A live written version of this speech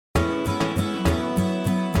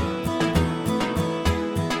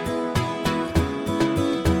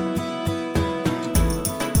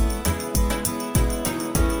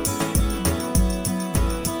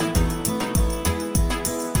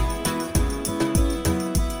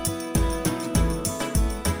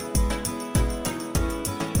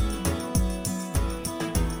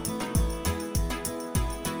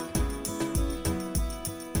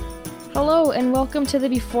Hello and welcome to the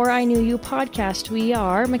Before I Knew You podcast. We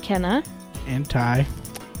are McKenna and Ty.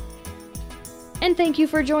 And thank you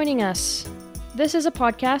for joining us. This is a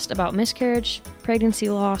podcast about miscarriage, pregnancy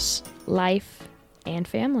loss, life, and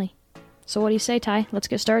family. So what do you say, Ty? Let's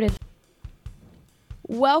get started.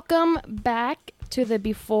 Welcome back to the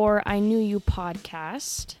Before I Knew You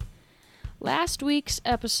podcast. Last week's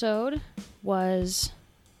episode was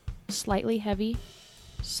slightly heavy,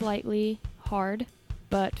 slightly hard,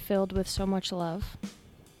 but filled with so much love.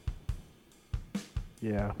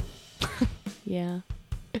 Yeah. Yeah.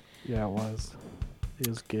 Yeah, it was. It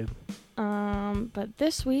was good. But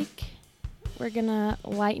this week, we're gonna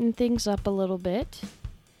lighten things up a little bit.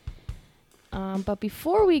 But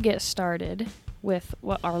before we get started with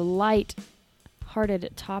what our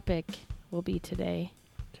light-hearted topic will be today,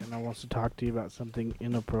 Kenna wants to talk to you about something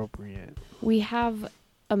inappropriate. we have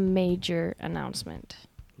a major announcement.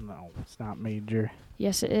 No, it's not major.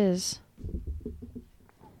 Yes, it is.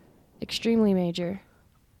 Extremely major.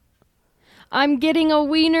 I'm getting a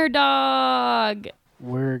wiener dog!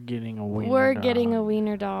 We're getting a wiener We're dog. getting a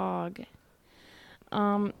wiener dog.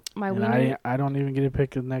 My and wiener... I don't even get to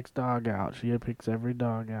pick the next dog out. She picks every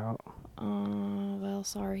dog out. Well,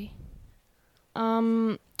 sorry.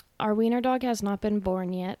 Our wiener dog has not been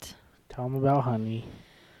born yet. Tell them about Honey.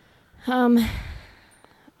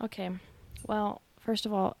 Okay. Well, first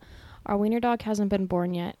of all, our wiener dog hasn't been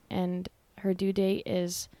born yet, and her due date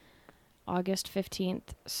is August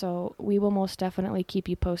 15th, so we will most definitely keep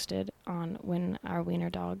you posted on when our wiener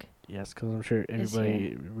dog... Yes, because I'm sure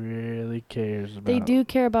everybody really cares about. They do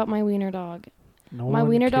care about my wiener dog. My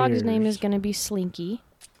wiener dog's name is going to be Slinky,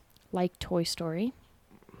 like Toy Story,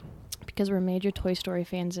 because we're major Toy Story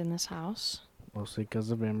fans in this house. Mostly because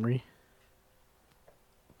of Emery.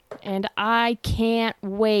 And I can't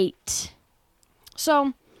wait.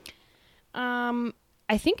 So,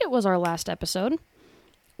 I think it was our last episode.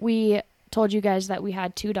 We told you guys that we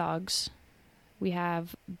had two dogs. We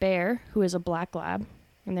have Bear, who is a black lab,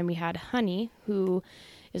 and then we had Honey, who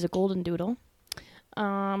is a golden doodle.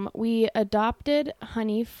 We adopted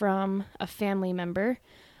Honey from a family member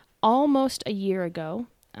almost a year ago,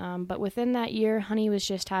 but within that year, Honey was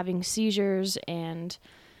just having seizures, and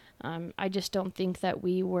I just don't think that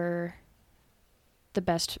we were the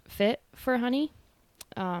best fit for Honey.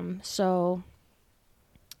 So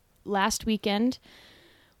last weekend,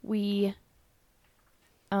 we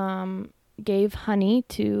gave Honey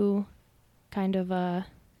to kind of a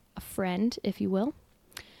friend, if you will.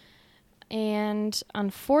 And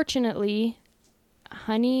unfortunately,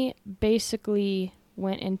 Honey basically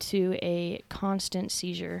went into a constant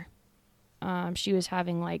seizure. She was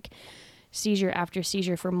having like seizure after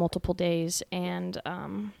seizure for multiple days, and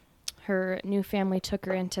her new family took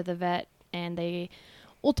her into the vet, and they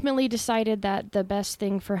ultimately decided that the best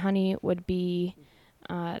thing for Honey would be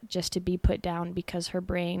just to be put down because her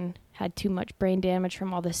brain had too much brain damage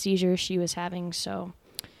from all the seizures she was having. So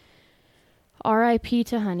R.I.P.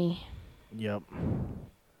 to Honey. Yep.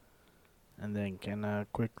 And then Kenna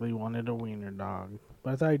quickly wanted a wiener dog.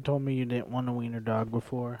 But I thought you told me you didn't want a wiener dog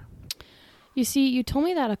before. You see, you told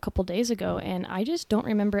me that a couple days ago, and I just don't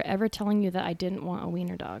remember ever telling you that I didn't want a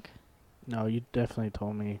wiener dog. No, you definitely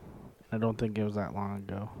told me. I don't think it was that long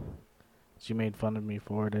ago. You made fun of me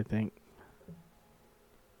for it, I think.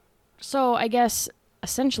 So I guess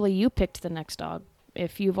essentially you picked the next dog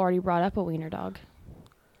if you've already brought up a wiener dog.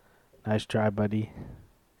 Nice try, buddy.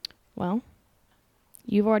 Well,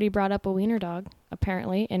 you've already brought up a wiener dog,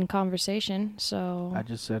 apparently, in conversation, so... I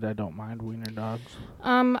just said I don't mind wiener dogs.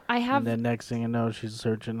 I have... And then next thing you know, she's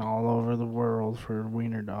searching all over the world for a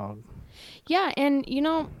wiener dog. Yeah, and, you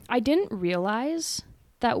know, I didn't realize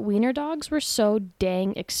that wiener dogs were so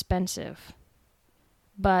dang expensive.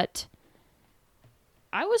 But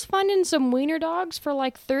I was finding some wiener dogs for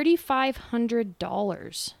like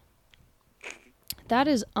 $3,500. That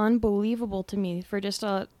is unbelievable to me for just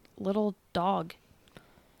a little dog.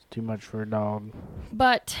 It's too much for a dog.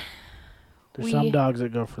 But there's some dogs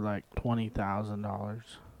that go for like $20,000. I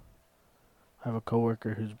have a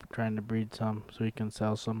coworker who's trying to breed some so he can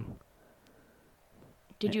sell some.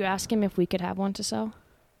 Did you ask him if we could have one to sell?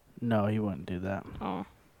 No, he wouldn't do that. Oh,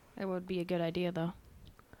 it would be a good idea, though.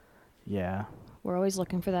 Yeah. We're always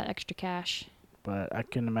looking for that extra cash. But I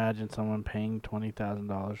can imagine someone paying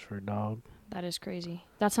 $20,000 for a dog. That is crazy.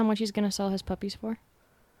 That's how much he's going to sell his puppies for?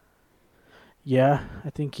 Yeah,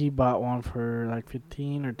 I think he bought one for like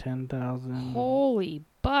 $15,000 or $10,000. Holy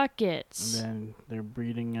buckets! And then they're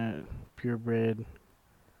breeding a purebred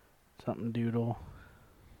something doodle.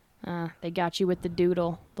 They got you with the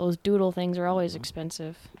doodle. Those doodle things are always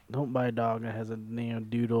expensive. Don't buy a dog that has a name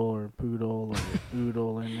doodle or poodle or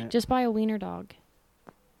oodle in it. Just buy a wiener dog.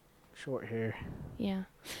 Short hair. Yeah.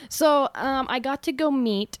 So I got to go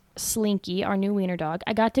meet Slinky, our new wiener dog.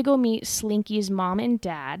 I got to go meet Slinky's mom and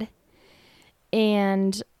dad.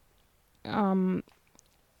 And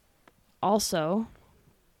also,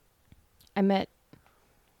 in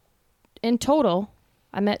total,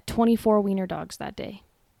 I met 24 wiener dogs that day.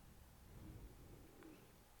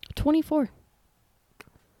 24.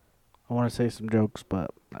 I want to say some jokes,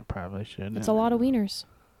 but I probably shouldn't. It's a lot of wieners.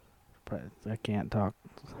 I can't talk.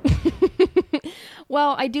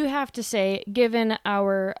 Well, I do have to say, given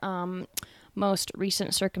our most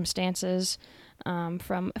recent circumstances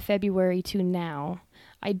from February to now,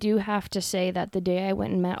 I do have to say that the day I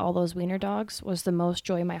went and met all those wiener dogs was the most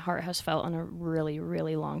joy my heart has felt in a really,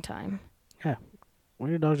 really long time. Yeah.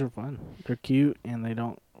 Wiener dogs are fun. They're cute, and they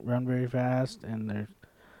don't run very fast, and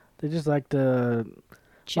they just like to...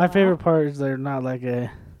 Chill My out. favorite part is they're not like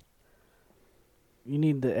a... You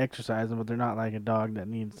need to exercise them, but they're not like a dog that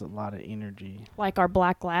needs a lot of energy. Like our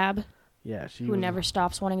black lab, Yeah, who never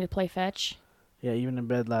stops wanting to play fetch, Yeah, even in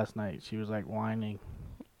bed last night, she was like whining.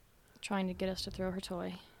 trying to get us to throw her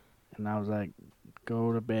toy. And I was like,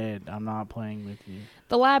 go to bed. I'm not playing with you.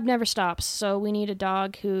 The lab never stops, so we need a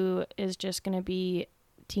dog who is just going to be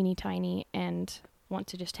teeny tiny and want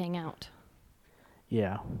to just hang out.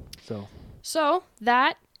 Yeah, So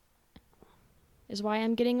that is why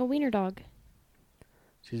I'm getting a wiener dog.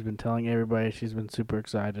 she's been telling everybody she's been super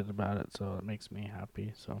excited about it, so it makes me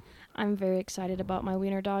happy. So I'm very excited about my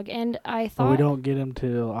wiener dog, and I thought... But we don't get him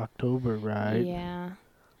till October, right? Yeah.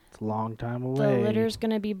 It's a long time away. The litter's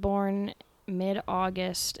going to be born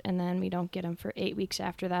mid-August, and then we don't get him for 8 weeks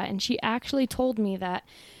after that. And she actually told me that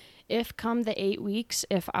if come the 8 weeks,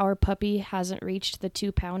 if our puppy hasn't reached the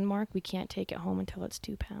 2-pound mark, we can't take it home until it's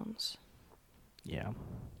 2 pounds. Yeah.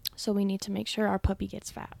 So we need to make sure our puppy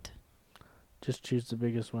gets fat. Just choose the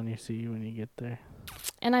biggest one you see when you get there.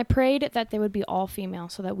 And I prayed that they would be all female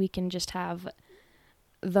so that we can just have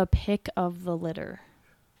the pick of the litter.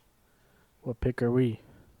 What pick are we?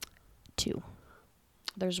 2.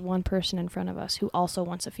 There's one person in front of us who also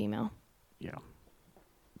wants a female. Yeah.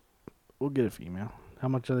 We'll get a female. How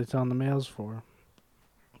much are they selling the males for?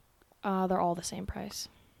 They're all the same price.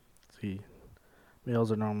 See,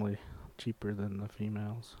 males are normally cheaper than the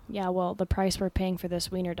females. Yeah, well, the price we're paying for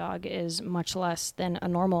this wiener dog is much less than a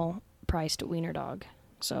normal priced wiener dog.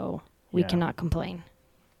 So we Yeah. cannot complain.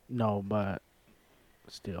 No, but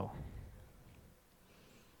still.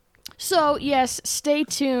 So, yes, stay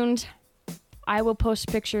tuned. I will post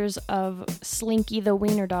pictures of Slinky the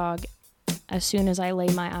wiener dog as soon as I lay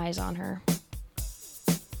my eyes on her.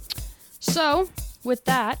 So, with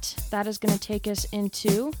that is going to take us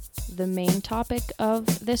into the main topic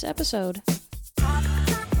of this episode.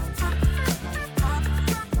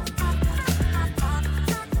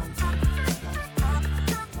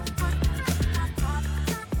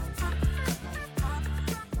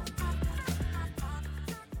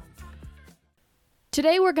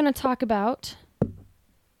 Today we're going to talk about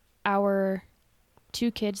our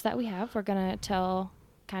 2 kids that we have. We're going to tell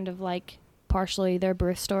kind of like partially their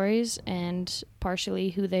birth stories and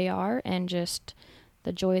partially who they are and just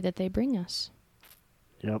the joy that they bring us.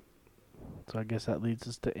 Yep. So I guess that leads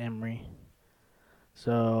us to Emery.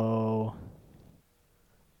 So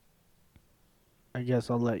I guess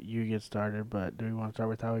I'll let you get started, but do we want to start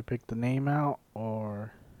with how we picked the name out,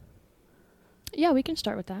 or? Yeah, we can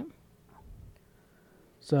start with that.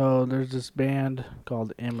 So there's this band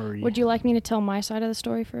called Emery. Would you like me to tell my side of the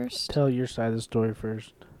story first? Tell your side of the story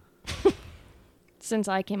first. Since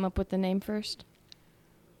I came up with the name first.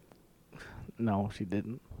 No, she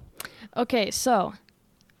didn't. Okay, so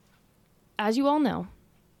as you all know,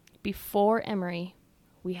 before Emery,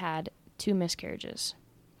 we had 2 miscarriages.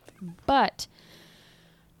 But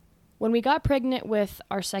when we got pregnant with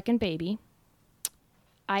our second baby,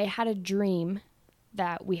 I had a dream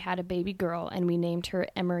that we had a baby girl and we named her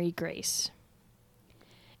Emery Grace.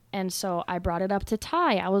 And so I brought it up to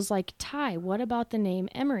Ty. I was like, Ty, what about the name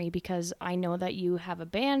Emery? Because I know that you have a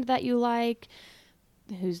band that you like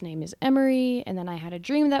whose name is Emery. And then I had a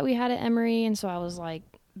dream that we had an Emery. And so I was like,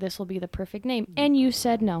 this will be the perfect name. And you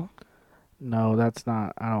said no. No, that's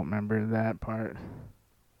not. I don't remember that part.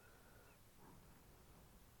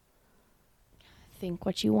 Think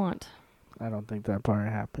what you want. I don't think that part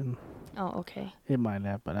happened. Oh, okay. It might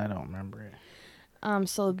have, but I don't remember it.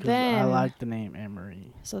 So 'Cause then I like the name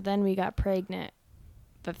Emery. So then we got pregnant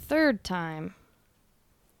the 3rd time.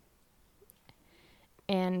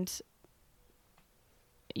 And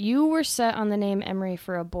you were set on the name Emery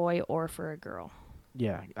for a boy or for a girl.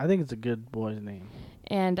 Yeah, I think it's a good boy's name.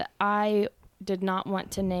 And I did not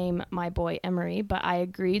want to name my boy Emery, but I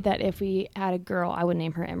agreed that if we had a girl, I would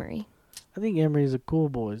name her Emery. I think Emery is a cool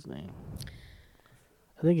boy's name.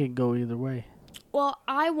 I think it can go either way. Well,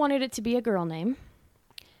 I wanted it to be a girl name.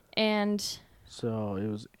 And so it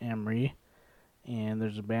was Emery. And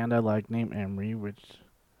there's a band I like named Emery, which is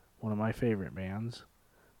one of my favorite bands.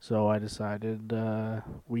 So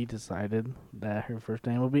we decided that her first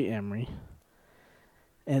name would be Emery.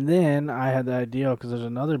 And then I had the idea, because there's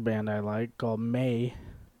another band I like called May,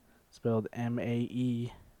 spelled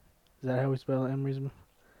M-A-E. Is that how we spell Emery's?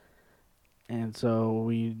 And so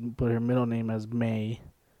we put her middle name as May.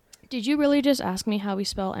 Did you really just ask me how we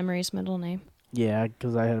spell Emery's middle name? Yeah,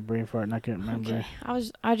 because I had a brain fart and I couldn't remember.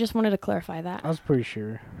 Okay, I just wanted to clarify that. I was pretty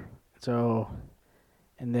sure. So,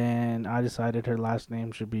 and then I decided her last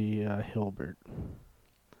name should be Hilbert.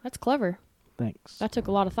 That's clever. Thanks. That took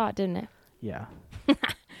a lot of thought, didn't it? Yeah.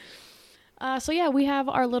 So yeah, we have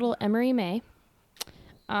our little Emery May.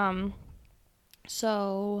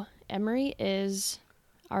 So Emery is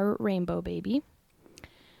our rainbow baby.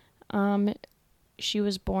 She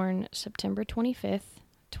was born September 25th,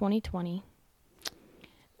 2020.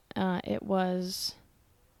 It was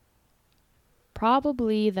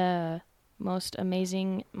probably the most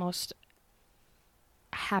amazing, most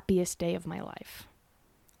happiest day of my life.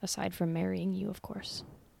 Aside from marrying you, of course.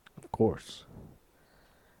 Of course.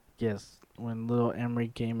 Yes, when little Emery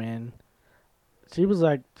came in, she was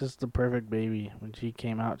like just the perfect baby. When she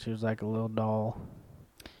came out, she was like a little doll.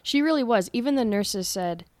 She really was. Even the nurses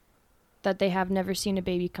said that they have never seen a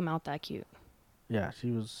baby come out that cute. Yeah,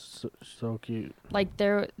 she was so cute. Like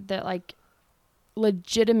like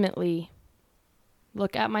legitimately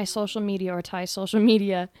look at my social media or Ty's social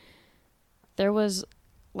media. There was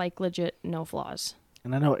like legit no flaws.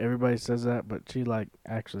 And I know everybody says that, but she like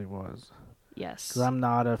actually was. Yes. Because I'm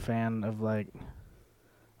not a fan of like,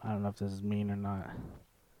 I don't know if this is mean or not.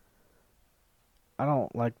 I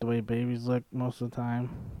don't like the way babies look most of the time.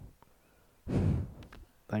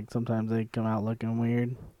 Like sometimes they come out looking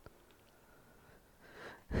weird.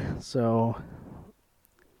 So,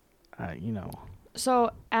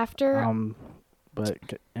 So after but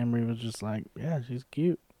Emery was just like, yeah, she's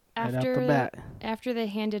cute. Right off the bat. After they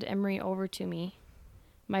handed Emery over to me,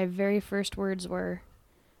 my very first words were,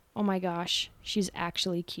 "Oh my gosh, she's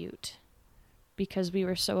actually cute." Because we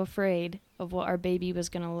were so afraid of what our baby was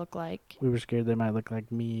going to look like. We were scared they might look like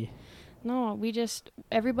me. No,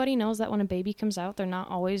 everybody knows that when a baby comes out, they're not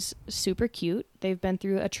always super cute. They've been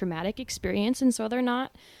through a traumatic experience, and so they're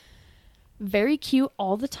not very cute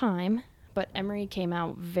all the time. But Emery came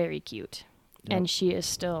out very cute. Yep. And she is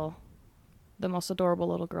still the most adorable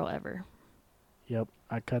little girl ever. Yep,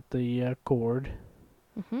 I cut the cord.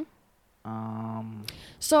 Mm-hmm.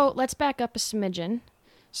 So let's back up a smidgen.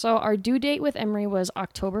 So our due date with Emery was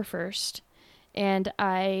October 1st. And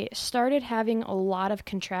I started having a lot of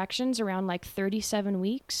contractions around like 37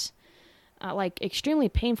 weeks, like extremely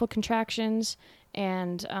painful contractions.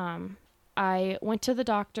 And I went to the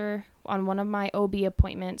doctor on one of my OB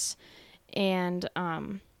appointments, and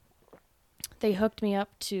they hooked me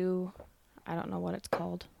up to, I don't know what it's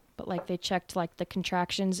called, but like they checked like the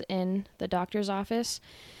contractions in the doctor's office.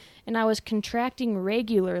 And I was contracting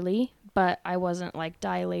regularly, but I wasn't like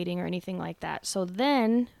dilating or anything like that. So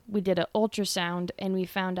then we did an ultrasound, and we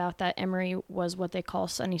found out that Emery was what they call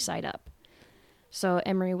sunny side up. So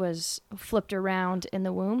Emery was flipped around in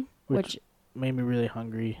the womb, which made me really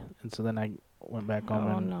hungry. And so then I went back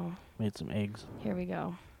home and made some eggs. Here we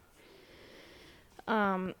go.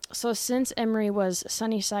 So since Emery was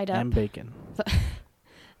sunny side up, and bacon,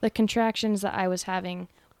 the contractions that I was having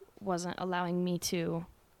wasn't allowing me to,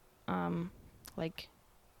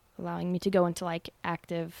 allowing me to go into like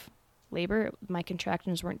active labor. My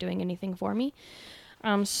contractions weren't doing anything for me.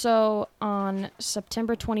 So on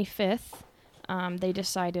September 25th, they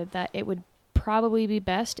decided that it would probably be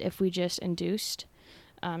best if we just induced,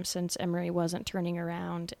 since Emery wasn't turning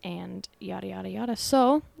around and yada, yada, yada.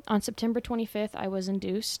 So on September 25th, I was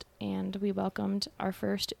induced, and we welcomed our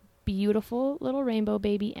first beautiful little rainbow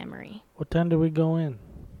baby, Emery. What time did we go in?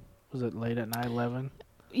 Was it late at night, 11?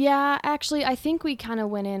 Yeah, actually, I think we kind of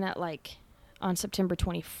went in at like on September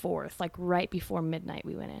 24th, like right before midnight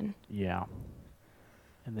we went in. Yeah.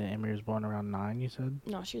 And then Emery was born around 9, you said?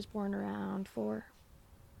 No, she was born around 4.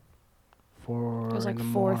 4 It was like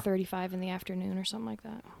 4:35 in the afternoon or something like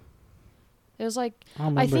that. It was like,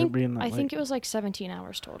 I think it was like 17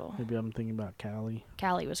 hours total. Maybe I'm thinking about Callie.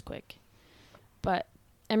 Callie was quick. But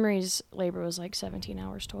Emery's labor was like 17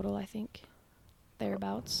 hours total, I think.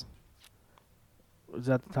 Thereabouts. Was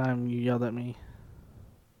that the time you yelled at me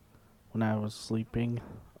when I was sleeping?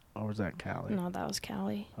 Or was that Callie? No, that was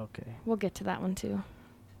Callie. Okay. We'll get to that one too.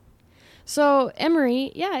 So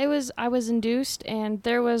Emery, yeah, I was induced, and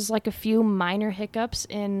there was like a few minor hiccups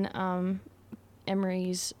in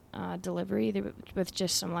Emery's delivery with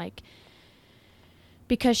just some like,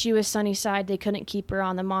 because she was sunny side, they couldn't keep her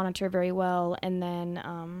on the monitor very well, and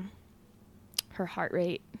then her heart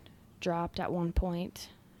rate dropped at one point.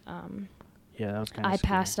 Yeah, that was kind of I scary.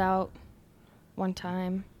 passed out one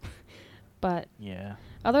time, but Yeah.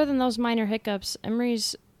 other than those minor hiccups,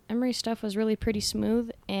 Emery's stuff was really pretty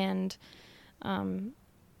smooth, and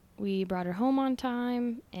we brought her home on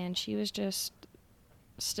time, and she was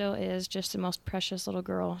still is just the most precious little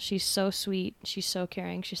girl. She's so sweet. She's so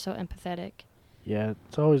caring. She's so empathetic. Yeah,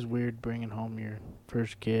 it's always weird bringing home your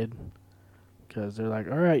first kid because they're like,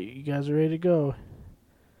 all right, you guys are ready to go.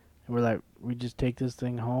 And we're like, we just take this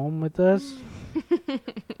thing home with us?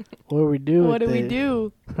 What do we do What with do it? we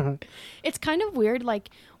do? It's kind of weird, like,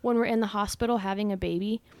 when we're in the hospital having a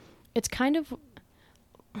baby, it's kind of,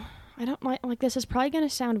 I don't like this is probably going to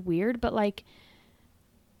sound weird, but, like,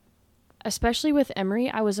 especially with Emery,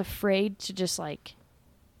 I was afraid to just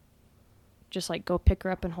go pick her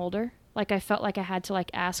up and hold her. Like, I felt like I had to, like,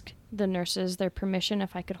 ask the nurses their permission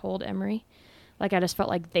if I could hold Emery. Like, I just felt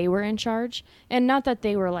like they were in charge. And not that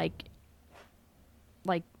they were, like,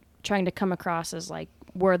 trying to come across as, like,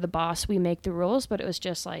 we're the boss, we make the rules, but it was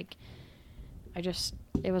just, like,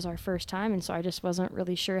 it was our first time, and so I just wasn't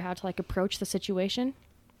really sure how to, like, approach the situation.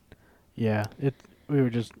 Yeah,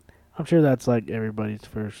 I'm sure that's, like, everybody's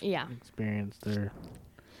first Yeah. experience. They're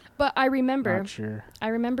But I remember, not sure.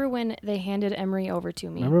 when they handed Emery over to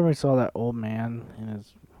me. Remember when we saw that old man and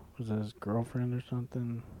was it his girlfriend or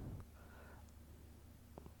something?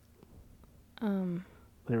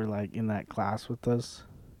 They were, like, in that class with us.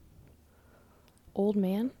 Old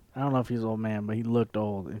man? I don't know if he's an old man, but he looked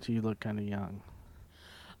old, and she looked kind of young.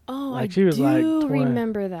 Oh, Like, I she was, do like, 20.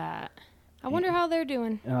 remember that. I wonder how they're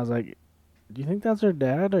doing. And I was like, do you think that's her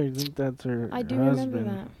dad, or do you think that's her I do husband?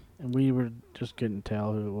 remember that. And we just couldn't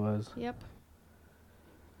tell who it was. Yep.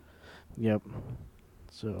 Yep.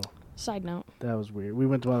 So Side note. that was weird. We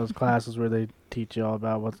went to one of those classes where they teach you all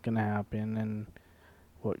about what's going to happen and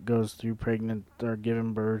what goes through pregnant or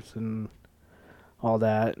giving birth and all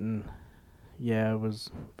that. And yeah, it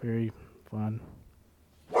was very fun.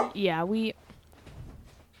 Yeah, we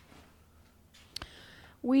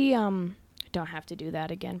don't have to do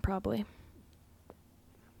that again, probably.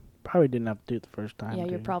 Probably didn't have to do it the first time. Yeah,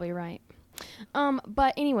 you're too. probably right.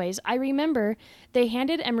 But anyways, I remember they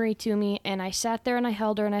handed Emery to me, and I sat there and I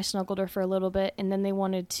held her and I snuggled her for a little bit, and then they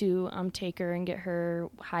wanted to take her and get her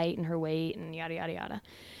height and her weight and yada yada yada.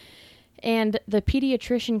 And the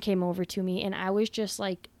pediatrician came over to me, and I was just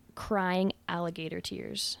like crying alligator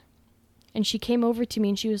tears. And she came over to me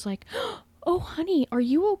and she was like, "Oh, honey, are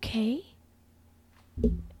you okay?"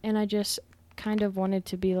 And I just kind of wanted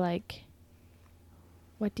to be like,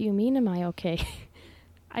 "What do you mean, am I okay?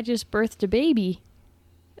 I just birthed a baby.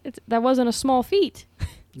 That wasn't a small feat."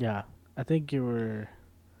 Yeah, I think you were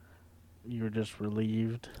just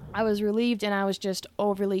relieved. I was relieved, and I was just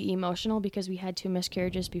overly emotional because we had 2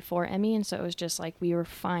 miscarriages before Emmy, and so it was just like we were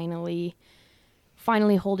finally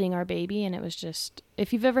holding our baby, and it was just,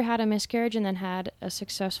 if you've ever had a miscarriage and then had a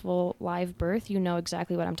successful live birth, you know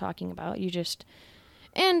exactly what I'm talking about. You just,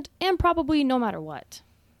 and probably no matter what.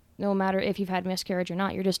 No matter if you've had miscarriage or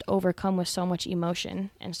not, you're just overcome with so much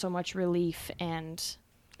emotion and so much relief. And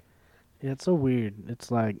Yeah, it's so weird.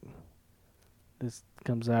 It's like this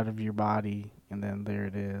comes out of your body, and then there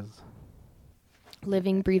it is.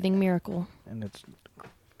 living, breathing miracle. And it's,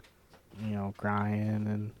 crying,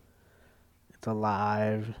 and it's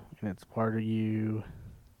alive, and it's part of you,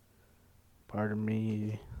 part of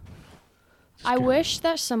me. I wish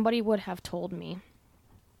that somebody would have told me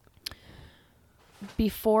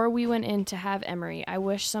before we went in to have Emery. I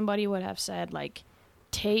wish somebody would have said, like,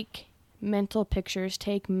 take mental pictures,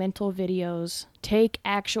 take mental videos, take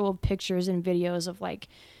actual pictures and videos of, like,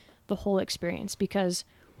 the whole experience, because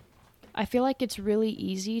I feel like it's really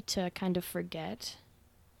easy to kind of forget,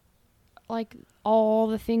 like, all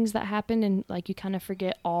the things that happened, and, like, you kind of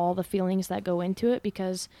forget all the feelings that go into it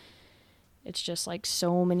because it's just, like,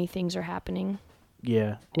 so many things are happening.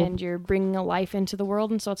 Yeah. And you're bringing a life into the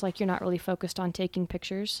world, and so it's like you're not really focused on taking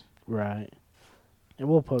pictures. Right. And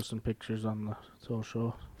we'll post some pictures on the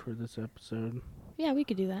social for this episode. Yeah, we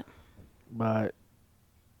could do that. But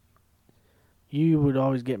you would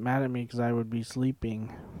always get mad at me because I would be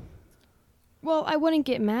sleeping. Well, I wouldn't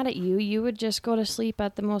get mad at you. You would just go to sleep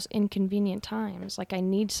at the most inconvenient times. Like, I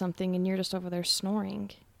need something, and you're just over there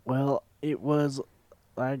snoring. Well, it was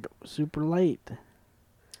like super late.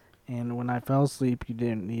 And when I fell asleep, you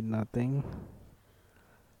didn't need nothing.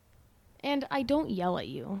 And I don't yell at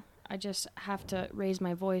you. I just have to raise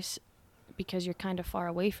my voice because you're kind of far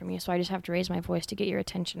away from me. So I just have to raise my voice to get your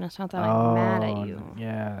attention. It's not that I'm mad at you.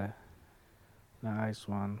 Yeah. Nice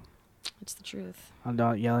one. It's the truth. I'm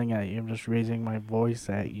not yelling at you. I'm just raising my voice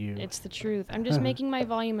at you. It's the truth. I'm just making my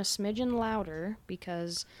volume a smidgen louder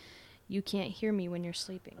because you can't hear me when you're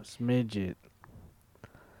sleeping. A smidget.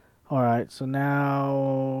 All right. So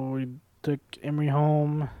now we took Emery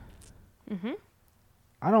home. Mm-hmm.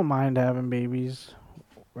 I don't mind having babies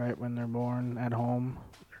right when they're born at home.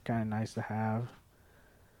 They're kind of nice to have.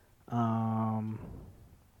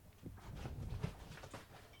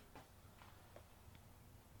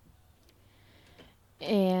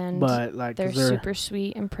 And But like they're super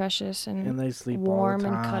sweet and precious and they sleep warm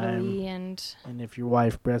all the and time. cuddly and if your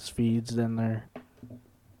wife breastfeeds, then the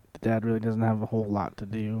dad really doesn't have a whole lot to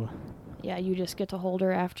do. yeah, you just get to hold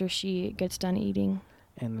her after she gets done eating.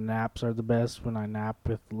 And the naps are the best when I nap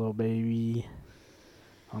with the little baby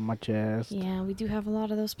on my chest. Yeah, we do have a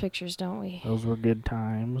lot of those pictures, don't we? Those were good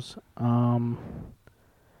times.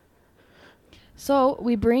 So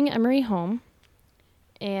we bring Emery home,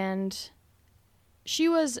 and she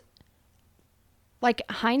was, like,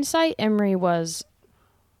 hindsight, Emery was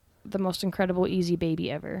the most incredible, easy baby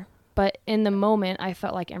ever. But in the moment, I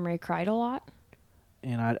felt like Emery cried a lot.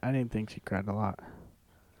 And I didn't think she cried a lot.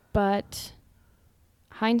 But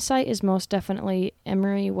hindsight is most definitely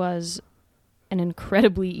Emery was an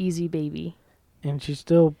incredibly easy baby. And she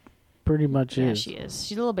still pretty much is. Yeah, she is.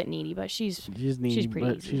 She's a little bit needy, but she's needy, pretty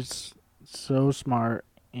but easy. she's so smart,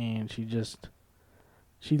 and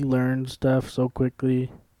she learns stuff so quickly.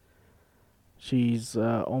 She's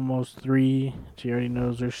almost 3. She already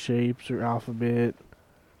knows her shapes, her alphabet.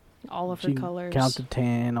 All of her colors. Count to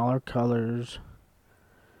 10, all her colors.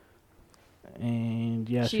 And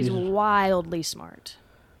yeah, she's wildly smart.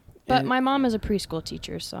 But my mom is a preschool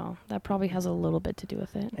teacher, so that probably has a little bit to do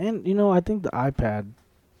with it. And, I think the iPad,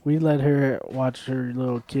 we let her watch her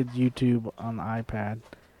little kids' YouTube on the iPad,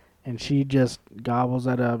 and she just gobbles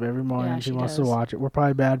that up every morning. Yeah, she does. wants to watch it. We're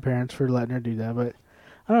probably bad parents for letting her do that, but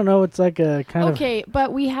I don't know. It's like a kind of... Okay,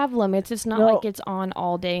 but we have limits. It's not like it's on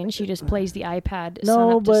all day, and she just plays the iPad sun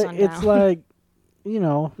No, up to but sundown. it's like,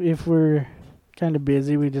 if we're kind of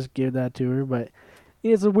busy, we just give that to her. But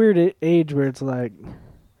it's a weird age where it's like...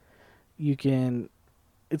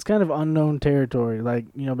 it's kind of unknown territory. Like,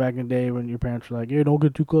 back in the day when your parents were like, hey, don't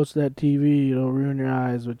get too close to that TV, it'll ruin your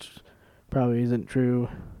eyes, which probably isn't true.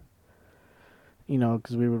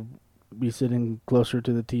 Because we would be sitting closer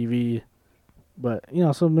to the TV. But,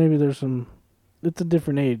 so maybe there's it's a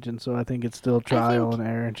different age, and so I think it's still trial and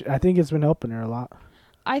error. I think it's been helping her a lot.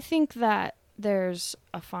 I think that there's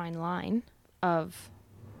a fine line of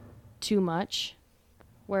too much,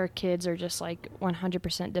 where kids are just like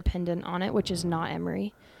 100% dependent on it, which is not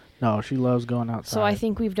Emery. No, she loves going outside. So I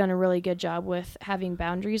think we've done a really good job with having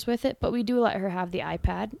boundaries with it, but we do let her have the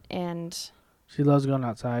iPad, and she loves going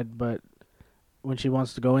outside, but when she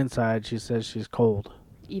wants to go inside, she says she's cold.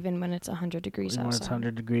 Even when it's 100 degrees outside. When it's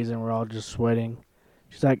 100 degrees and we're all just sweating.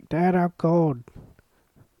 She's like, Dad, I'm cold.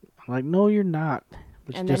 I'm like, no, you're not.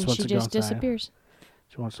 But and then she just disappears.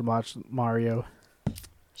 She wants to watch Mario.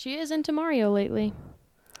 She is into Mario lately.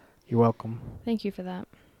 You're welcome. Thank you for that.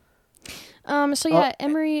 So yeah,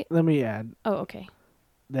 Emery... Let me add. Oh, okay.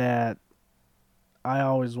 That I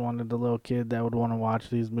always wanted the little kid that would want to watch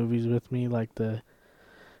these movies with me.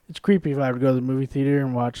 It's creepy if I would go to the movie theater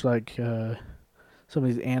and watch, some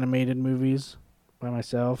of these animated movies by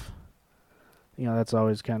myself. That's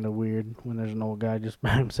always kind of weird when there's an old guy just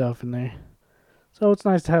by himself in there. So it's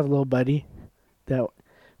nice to have a little buddy that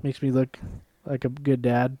makes me look like a good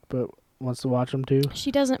dad, but wants to watch them too.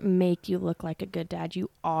 She doesn't make you look like a good dad. You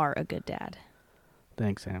are a good dad.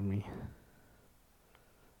 Thanks, Amy.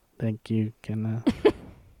 Thank you, Kenna.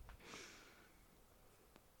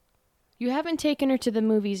 You haven't taken her to the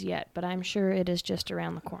movies yet, but I'm sure it is just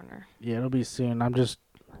around the corner. Yeah, it'll be soon. I'm just...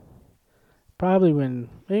 Probably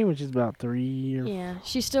maybe when she's about 3 or... Yeah,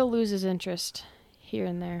 she still loses interest here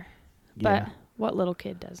and there. Yeah. But what little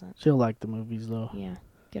kid doesn't? She'll like the movies, though. Yeah.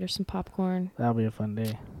 Get her some popcorn. That'll be a fun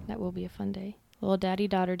day. That will be a fun day. Little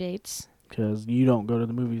daddy-daughter dates. Because you don't go to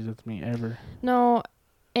the movies with me ever. No,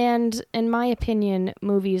 and in my opinion,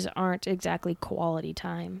 movies aren't exactly quality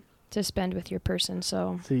time to spend with your person,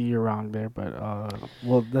 so... See, you're wrong there, but,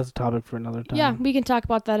 well, that's a topic for another time. Yeah, we can talk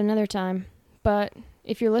about that another time. But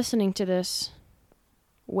if you're listening to this,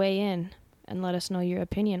 weigh in and let us know your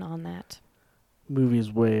opinion on that.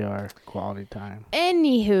 Movies way are quality time.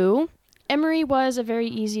 Anywho, Emery was a very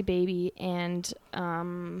easy baby, and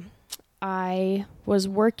I was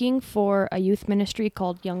working for a youth ministry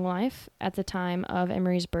called Young Life at the time of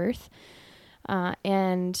Emery's birth,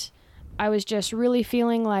 and I was just really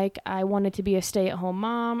feeling like I wanted to be a stay-at-home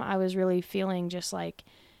mom. I was really feeling just like,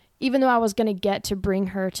 even though I was going to get to bring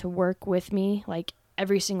her to work with me like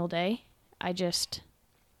every single day, I just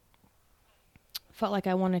felt like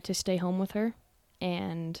I wanted to stay home with her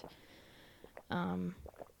and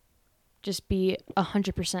just be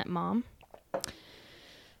 100% mom.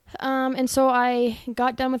 And so I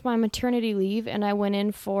got done with my maternity leave and I went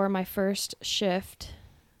in for my first shift,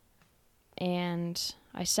 and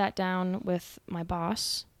I sat down with my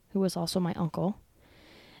boss, who was also my uncle,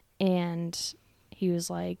 and he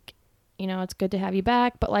was like, you know, it's good to have you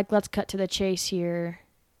back, but like, let's cut to the chase here.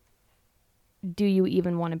 Do you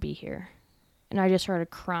even want to be here? And I just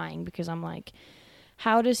started crying because I'm like,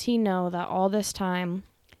 how does he know that all this time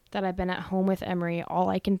that I've been at home with Emery, all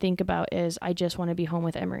I can think about is I just want to be home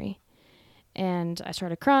with Emery? And I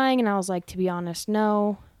started crying, and I was like, to be honest,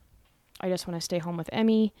 no, I just want to stay home with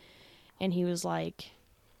Emmy. And he was like,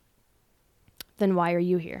 then why are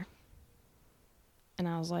you here? And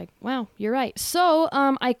I was like, wow, you're right. So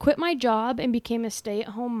I quit my job and became a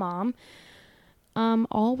stay-at-home mom,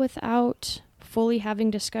 all without fully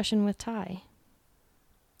having discussion with Ty.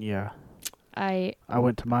 Yeah. I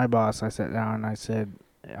went to my boss. I sat down and I said,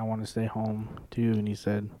 I want to stay home too. And he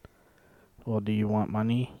said, well, do you want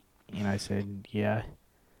money? And I said, yeah.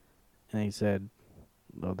 And he said,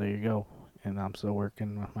 well, there you go. And I'm still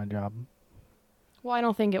working with my job. Well, I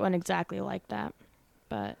don't think it went exactly like that,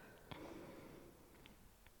 but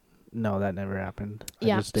no, that never happened.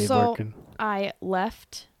 Yeah, I just stayed so working. I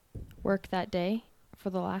left work that day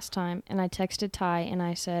for the last time, and I texted Ty, and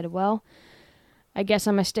I said, well, I guess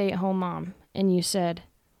I'm a stay-at-home mom. And you said,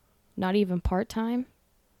 not even part-time?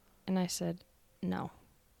 And I said, no,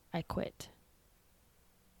 I quit.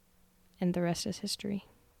 And the rest is history.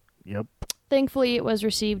 Yep. Thankfully, it was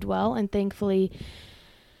received well, and thankfully,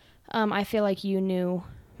 I feel like you knew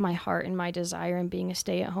my heart and my desire in being a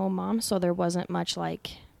stay-at-home mom, so there wasn't much,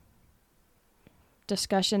 like,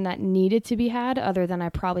 discussion that needed to be had, other than I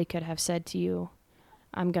probably could have said to you,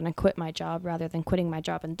 I'm going to quit my job, rather than quitting my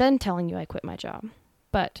job and then telling you I quit my job.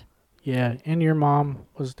 But yeah, and your mom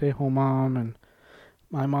was a stay-at-home mom, and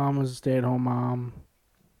my mom was a stay-at-home mom,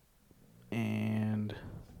 and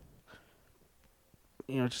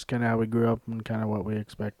you know, just kind of how we grew up and kind of what we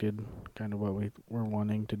expected, kind of what we were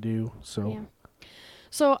wanting to do. So yeah.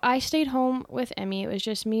 So I stayed home with Emmy. It was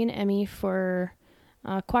just me and Emmy for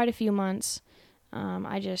quite a few months.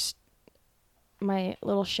 My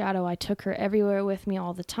little shadow, I took her everywhere with me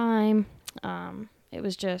all the time. It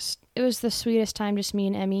was the sweetest time, just me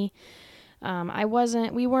and Emmy.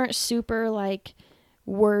 We weren't super, like,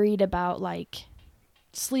 worried about, like,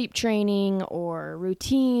 sleep training or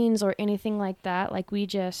routines or anything like that. Like,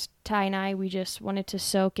 Ty and I, we just wanted to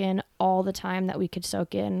soak in all the time that we could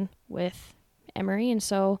soak in with Emery. And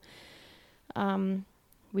so,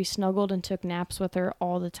 we snuggled and took naps with her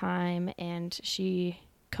all the time, and she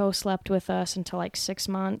co-slept with us until like 6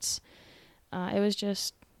 months.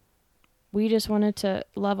 We just wanted to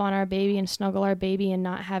love on our baby and snuggle our baby and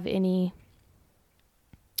not have any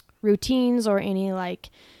routines or any, like,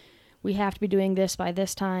 we have to be doing this by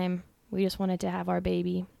this time. We just wanted to have our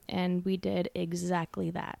baby, and we did exactly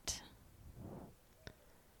that.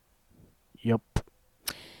 Yep.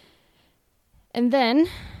 And then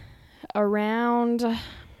around, I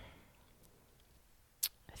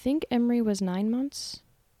think Emery was 9 months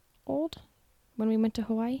old when we went to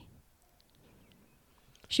Hawaii.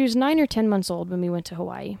 She was 9 or 10 months old when we went to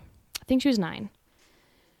Hawaii. I think she was 9.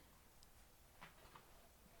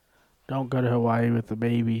 Don't go to Hawaii with the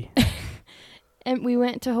baby. And we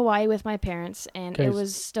went to Hawaii with my parents, and it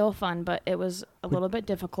was still fun, but it was a little bit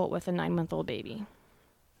difficult with a 9-month-old baby.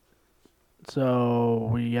 So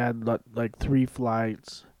we had like 3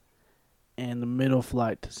 flights, and the middle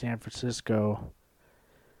flight to San Francisco,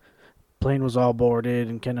 plane was all boarded,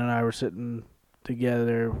 and Ken and I were sitting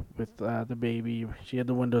together with the baby. She had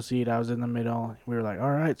the window seat. I was in the middle. We were like, all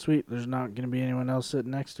right, sweet. There's not going to be anyone else sitting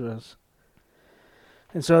next to us.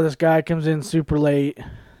 And so this guy comes in super late,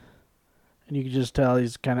 and you can just tell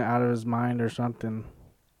he's kind of out of his mind or something.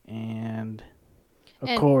 And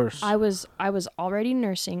of course, I was already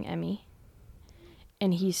nursing Emmy,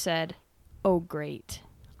 and he said, "Oh, great.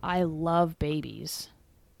 I love babies."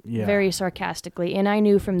 Yeah. Very sarcastically, and I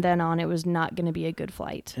knew from then on it was not going to be a good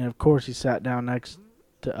flight. And of course, he sat down next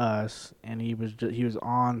to us, and he was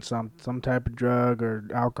on some type of drug or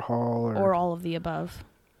alcohol or all of the above.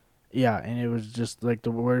 Yeah, and it was just like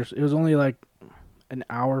the worst. It was only like an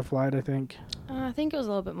hour flight, I think. I think it was a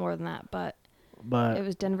little bit more than that, but But it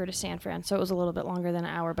was Denver to San Fran, so it was a little bit longer than an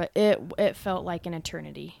hour, but it felt like an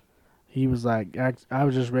eternity. he was like, I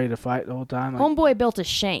was just ready to fight the whole time. Like, Homeboy built a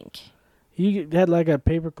shank. he had like a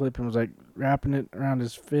paper clip and was like wrapping it around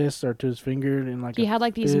his fist or to his finger and like He had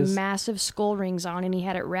like these fist. massive skull rings on, and he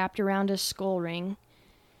had it wrapped around his skull ring.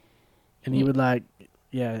 And he would like,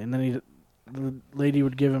 yeah, and then the lady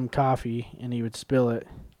would give him coffee and he would spill it,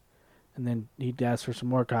 and then he'd ask for some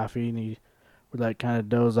more coffee and he would like kind of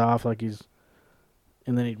doze off like he's,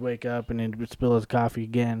 and then he'd wake up and then he would spill his coffee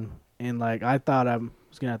again. And like I thought I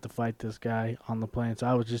was gonna have to fight this guy on the plane, so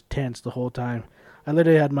I was just tense the whole time. I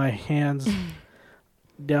literally had my hands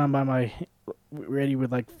down by my ready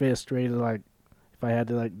with like fist ready to like if I had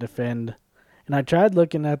to like defend. And I tried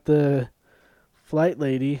looking at the flight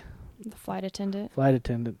lady. The flight attendant.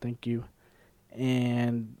 Thank you.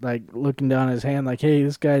 And like looking down his hand like, hey,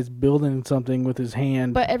 this guy's building something with his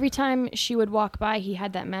hand. But every time she would walk by, he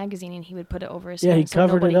had that magazine and he would put it over his Yeah, hand he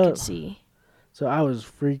covered so it nobody up. could see. So I was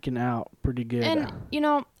freaking out pretty good. And,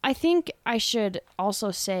 I think I should also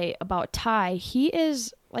say about Ty, he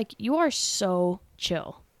is, like, you are so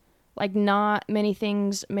chill. Like, not many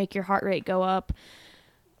things make your heart rate go up.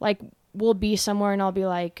 Like, we'll be somewhere and I'll be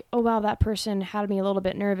like, oh, wow, that person had me a little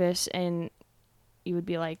bit nervous. And you would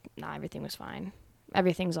be like, nah, everything was fine.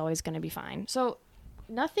 Everything's always going to be fine. So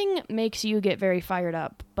nothing makes you get very fired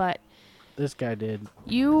up. But This guy did.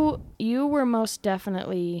 you were most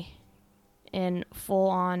definitely in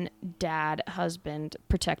full-on dad, husband,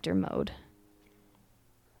 protector mode.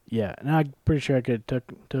 Yeah, and I'm pretty sure I could have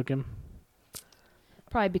took him.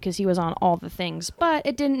 Probably because he was on all the things, but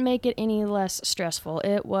it didn't make it any less stressful.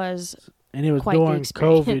 It was, And it was quite the during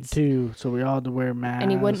experience. COVID too, so we all had to wear masks.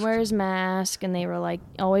 and he wouldn't wear his mask, and they were like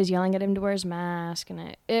always yelling at him to wear his mask,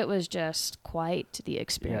 and it was just quite the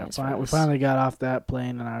experience. Yeah, for we us. finally got off that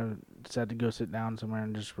plane, and I just had to go sit down somewhere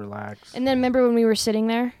and just relax. And then remember when we were sitting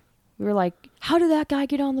there, we were like, "How did that guy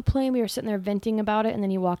get on the plane?" We were sitting there venting about it, and then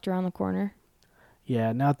he walked around the corner.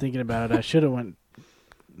 Yeah, now thinking about it, I should have went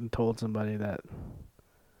and told somebody that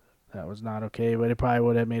was not okay, but it probably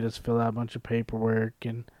would have made us fill out a bunch of paperwork,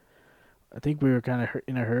 and I think we were kind of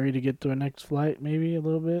in a hurry to get to our next flight, maybe a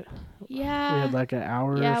little bit. Yeah. We had like an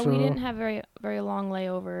hour Yeah, or so. we didn't have very very long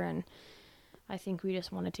layover, and I think we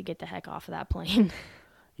just wanted to get the heck off of that plane.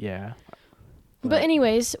 Yeah. But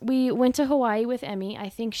anyways, we went to Hawaii with Emmy. I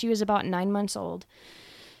think she was about 9 months old.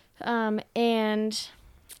 And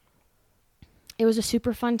it was a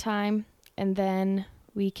super fun time. And then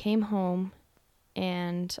we came home,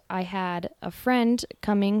 and I had a friend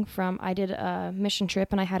coming from, I did a mission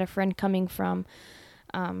trip, and I had a friend coming from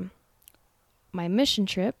my mission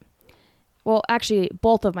trip. Well, actually,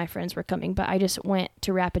 both of my friends were coming, but I just went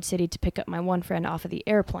to Rapid City to pick up my one friend off of the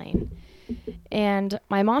airplane. And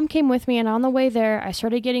my mom came with me, and on the way there, I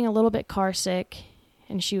started getting a little bit car sick,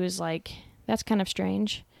 and she was like, that's kind of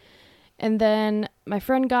strange. And then my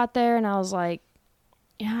friend got there, and I was like,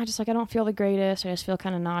 yeah, I don't feel the greatest. I just feel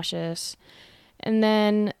kind of nauseous. And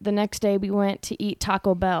then the next day, we went to eat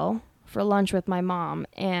Taco Bell for lunch with my mom,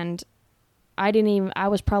 and I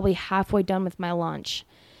was probably halfway done with my lunch,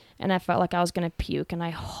 and I felt like I was going to puke, and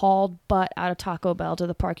I hauled butt out of Taco Bell to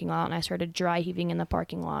the parking lot, and I started dry heaving in the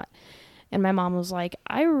parking lot. And my mom was like,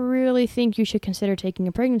 I really think you should consider taking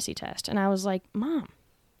a pregnancy test. And I was like, Mom,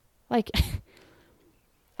 like,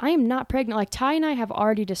 I am not pregnant. Like, Ty and I have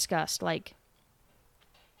already discussed, like,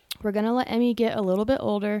 we're going to let Emmy get a little bit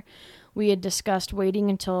older. We had discussed waiting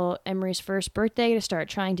until Emery's first birthday to start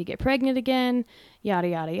trying to get pregnant again, yada,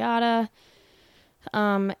 yada, yada.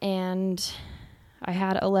 And I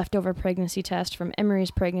had a leftover pregnancy test from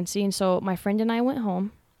Emery's pregnancy. And so my friend and I went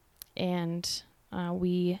home, and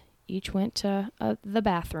we each went to the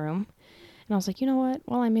bathroom, and I was like, you know what,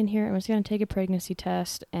 while I'm in here, I'm just going to take a pregnancy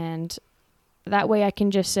test, and that way I can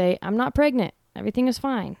just say, I'm not pregnant, everything is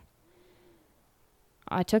fine.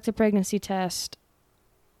 I took the pregnancy test,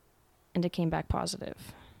 and it came back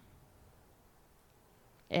positive.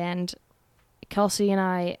 And Kelsey and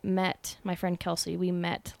I met, my friend Kelsey, we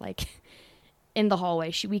met like in the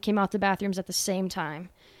hallway. We came out the bathrooms at the same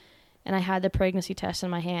time, and I had the pregnancy test in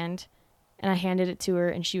my hand, and I handed it to her,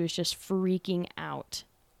 and she was just freaking out.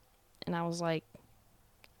 And I was like,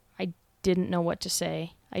 I didn't know what to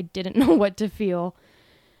say. I didn't know what to feel,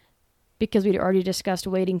 because we'd already discussed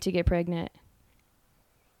waiting to get pregnant.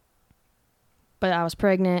 But I was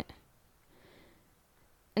pregnant.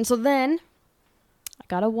 And so then I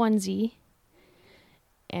got a onesie,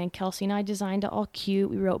 and Kelsey and I designed it all cute.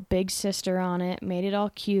 We wrote Big Sister on it, made it all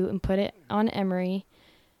cute, and put it on Emery.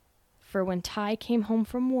 For when Ty came home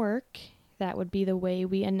from work, that would be the way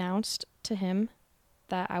we announced to him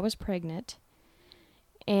that I was pregnant.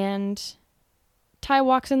 And Ty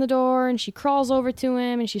walks in the door and she crawls over to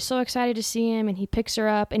him and she's so excited to see him, and he picks her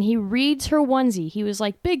up and he reads her onesie. He was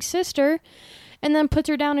like, "Big sister," and then puts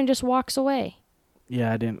her down and just walks away.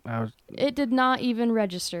 Yeah, It did not even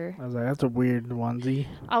register. I was like, that's a weird onesie.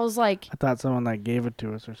 I was like, I thought someone like gave it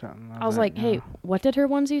to us or something. I was like, "Hey, what did her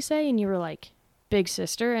onesie say?" And you were like, "Big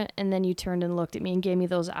sister," and then you turned and looked at me and gave me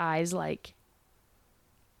those eyes like,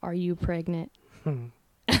 "Are you pregnant?"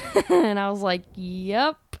 And I was like,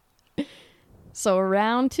 "Yep." So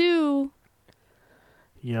round 2.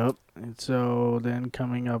 Yep. And so then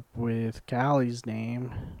coming up with Callie's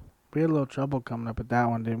name, we had a little trouble coming up with that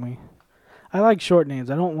one, didn't we? I like short names.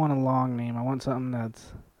 I don't want a long name. I want something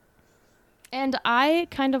that's... And I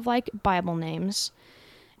kind of like Bible names.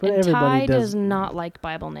 But and Ty does does not like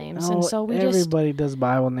Bible names. No, and so everybody does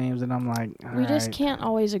Bible names, and I'm like, we just can't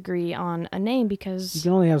always agree on a name because... You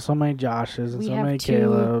can only have so many Joshes and so many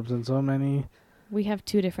Calebs and so many... We have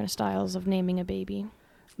 2 different styles of naming a baby.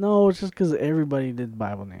 No, it's just because everybody did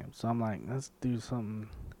Bible names. So I'm like, let's do something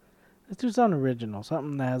original,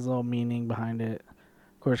 something that has a little meaning behind it.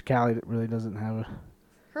 Of course, Callie really doesn't have a...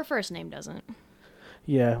 Her first name doesn't.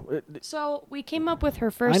 Yeah. So we came up with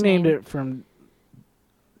her first name. I named name. it from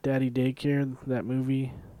Daddy Daycare, that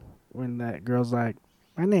movie, when that girl's like,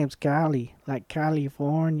 "My name's Callie, like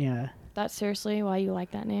California." That's seriously why you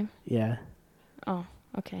like that name? Yeah. Oh,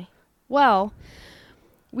 okay. Well,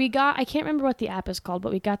 I can't remember what the app is called,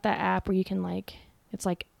 but we got that app where you can it's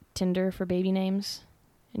like Tinder for baby names,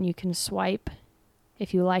 and you can swipe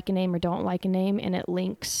if you like a name or don't like a name, and it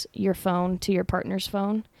links your phone to your partner's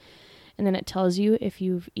phone, and then it tells you if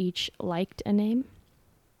you've each liked a name,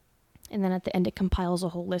 and then at the end it compiles a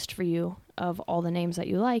whole list for you of all the names that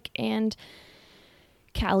you like, and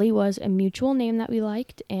Callie was a mutual name that we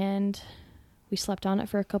liked, and we slept on it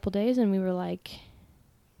for a couple days, and we were like...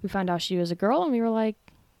 We found out she was a girl, and we were like,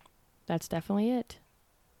 that's definitely it.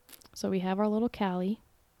 So we have our little Callie.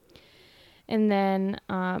 And then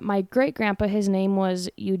my great-grandpa, his name was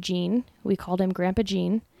Eugene. We called him Grandpa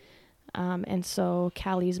Gene. And so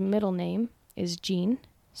Callie's middle name is Jean.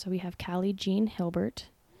 So we have Callie Jean Hilbert.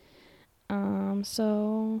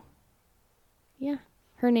 So, yeah,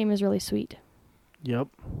 her name is really sweet. Yep.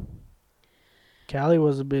 Callie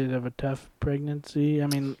was a bit of a tough pregnancy. I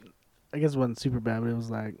mean... I guess it wasn't super bad, but it was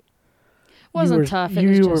like... Wasn't tough.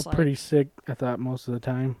 You were pretty sick, I thought, most of the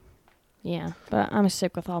time. Yeah, but I'm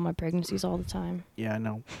sick with all my pregnancies all the time. Yeah, I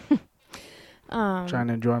know. Trying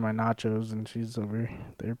to enjoy my nachos, and she's over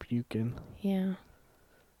there puking. Yeah,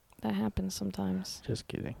 that happens sometimes. Just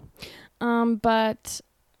kidding. But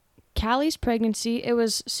Callie's pregnancy, it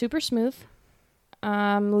was super smooth,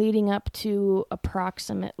 leading up to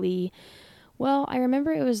approximately... Well, I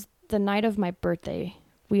remember it was the night of my birthday.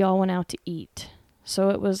 We all went out to eat. So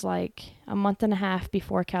it was like a month and a half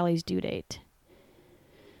before Callie's due date.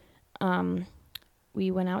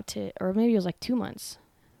 We went out to, or maybe it was like 2 months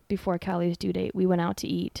before Callie's due date. We went out to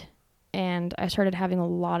eat, and I started having a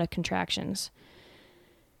lot of contractions.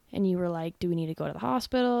 And you were like, "Do we need to go to the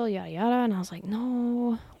hospital?" Yada, yada. And I was like,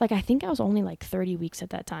 "No." Like, I think I was only like 30 weeks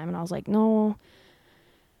at that time. And I was like, "No.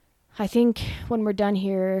 I think when we're done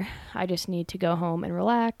here, I just need to go home and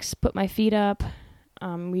relax, put my feet up.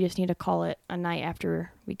 We just need to call it a night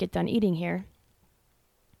after we get done eating here."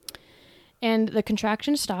 And the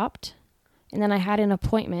contraction stopped. And then I had an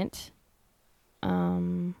appointment.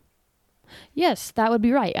 Yes, that would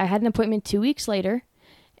be right. I had an appointment 2 weeks later.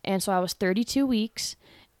 And so I was 32 weeks.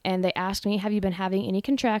 And they asked me, "Have you been having any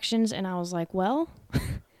contractions?" And I was like, "Well,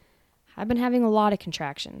 I've been having a lot of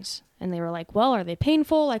contractions." And they were like, "Well, are they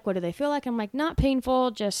painful? Like, what do they feel like?" I'm like, "Not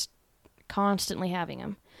painful, just constantly having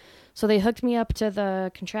them." So they hooked me up to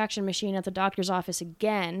the contraction machine at the doctor's office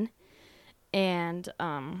again, and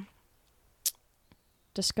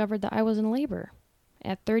discovered that I was in labor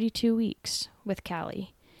at 32 weeks with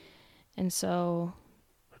Callie. And so...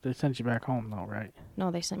 But they sent you back home, though, right?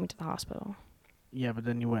 No, they sent me to the hospital. Yeah, but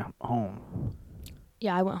then you went home.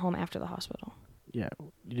 Yeah, I went home after the hospital. Yeah,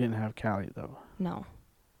 you didn't have Callie, though. No.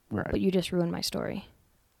 Right. But you just ruined my story.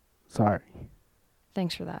 Sorry.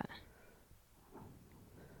 Thanks for that.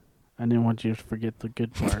 I didn't want you to forget the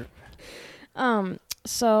good part.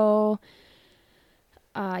 So,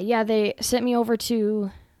 they sent me over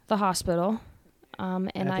to the hospital.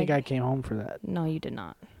 And I think I came home for that. No, you did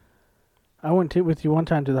not. I went with you one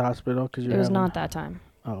time to the hospital because you. It was not that time.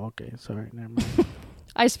 Oh, okay. Sorry, never mind.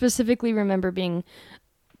 I specifically remember being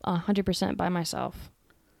 100% by myself.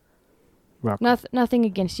 Nothing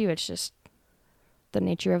against you. It's just the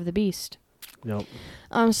nature of the beast. Yep.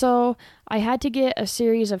 So I had to get a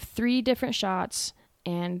series of 3 different shots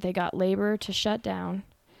and they got labor to shut down.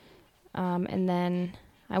 And then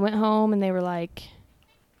I went home and they were like,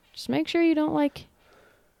 just make sure you don't like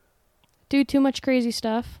do too much crazy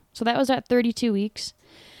stuff. So that was at 32 weeks.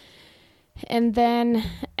 And then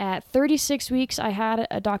at 36 weeks, I had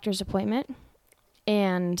a doctor's appointment,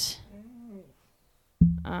 and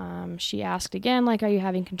she asked again, like, are you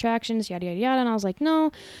having contractions, yada, yada, yada. And I was like,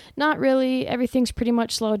 no, not really. Everything's pretty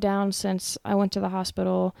much slowed down since I went to the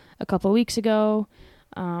hospital a couple of weeks ago.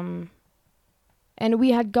 And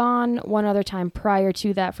we had gone one other time prior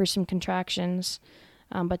to that for some contractions,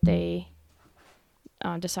 but they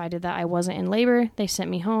decided that I wasn't in labor. They sent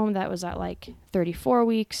me home. That was at like 34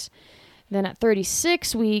 weeks. Then at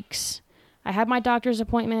 36 weeks, I had my doctor's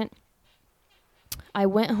appointment. I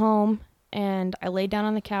went home and I laid down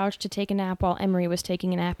on the couch to take a nap while Emery was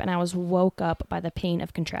taking a nap, and I was woke up by the pain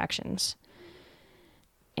of contractions.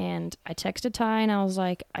 And I texted Ty and I was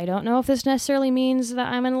like, I don't know if this necessarily means that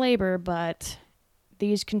I'm in labor, but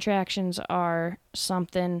these contractions are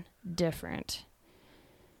something different.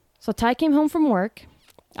 So Ty came home from work.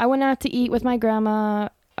 I went out to eat with my grandma.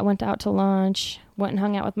 I went out to lunch, went and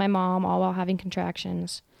hung out with my mom, all while having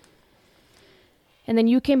contractions. And then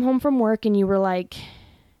you came home from work and you were like,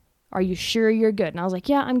 are you sure you're good? And I was like,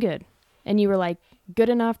 yeah, I'm good. And you were like, good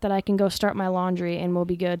enough that I can go start my laundry and we'll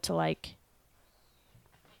be good to like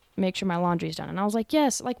make sure my laundry's done. And I was like,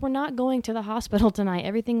 yes, like we're not going to the hospital tonight.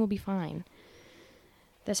 Everything will be fine.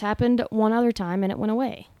 This happened one other time and it went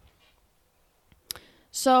away.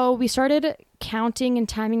 So we started counting and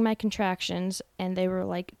timing my contractions, and they were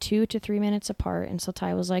like 2 to 3 minutes apart. And so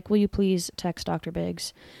Ty was like, will you please text Dr.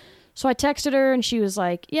 Biggs? So I texted her and she was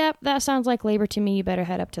like, yep, that sounds like labor to me. You better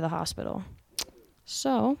head up to the hospital.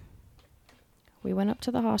 So we went up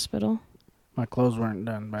to the hospital. My clothes weren't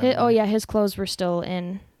done by the way. Oh yeah, his clothes were still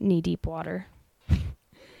in knee-deep water.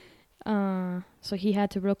 So he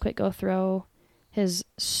had to real quick go throw his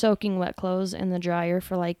soaking wet clothes in the dryer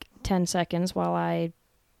for like 10 seconds while I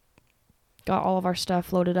got all of our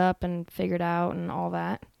stuff loaded up and figured out and all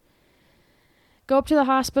that. Go up to the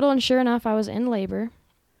hospital, and sure enough, I was in labor,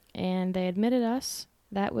 and they admitted us.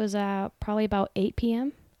 That was probably about 8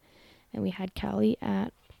 p.m., and we had Callie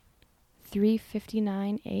at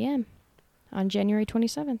 3:59 a.m. on January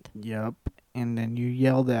 27th. Yep, and then you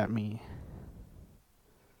yelled at me.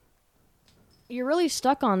 You're really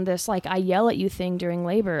stuck on this, like, I yell at you thing during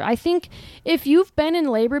labor. I think if you've been in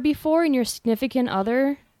labor before and your significant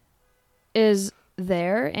other is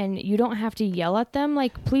there and you don't have to yell at them,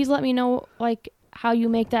 like, please let me know, like, how you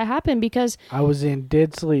make that happen, because I was in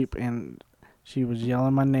dead sleep and she was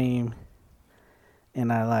yelling my name,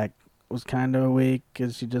 and I, like, was kind of awake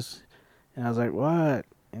because and I was like, what?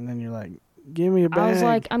 And then you're like, give me a bag. I was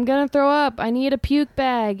like, I'm going to throw up. I need a puke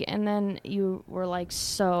bag. And then you were like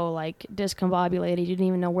so like discombobulated. You didn't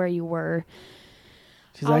even know where you were.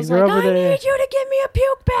 She's like, they're over there. I need you to give me a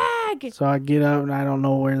puke bag. So I get up and I don't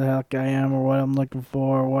know where the heck I am or what I'm looking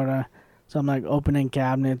for or so I'm like opening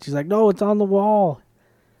cabinets. She's like, no, it's on the wall.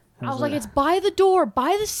 I was like, it's by the door,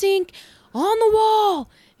 by the sink, on the wall.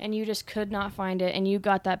 And you just could not find it. And you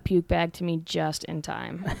got that puke bag to me just in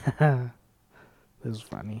time. This is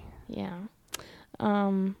funny. Yeah.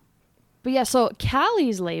 But yeah, so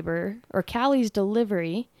Callie's labor, or Callie's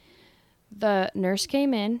delivery, the nurse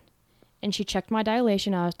came in and she checked my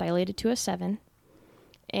dilation. I was dilated to a 7.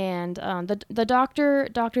 And the doctor,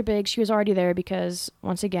 Dr. Biggs, she was already there because,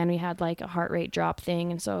 once again, we had like a heart rate drop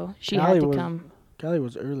thing. And so she had to come. Callie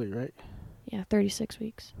was early, right? Yeah, 36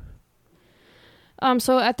 weeks.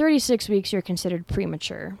 So at 36 weeks, you're considered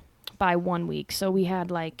premature by 1 week. So we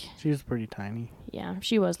had like... She was pretty tiny. Yeah,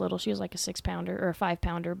 she was little. She was like a 6-pounder or a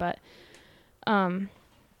 5-pounder, but...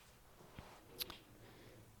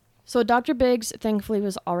 So Dr. Biggs, thankfully,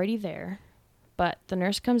 was already there. But the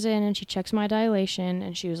nurse comes in and she checks my dilation,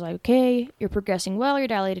 and she was like, okay, you're progressing well. You're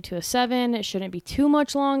dilated to a 7. It shouldn't be too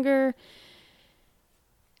much longer.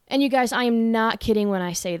 And you guys, I am not kidding when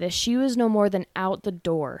I say this. She was no more than out the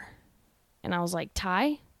door. And I was like,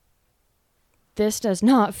 Ty, this does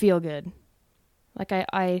not feel good. Like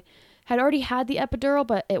I had already had the epidural,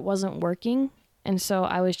 but it wasn't working. And so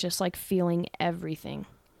I was just like feeling everything.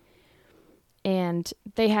 And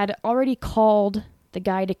they had already called the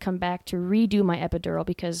guy to come back to redo my epidural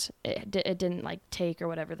because it didn't like take or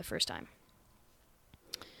whatever the first time.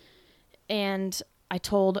 And I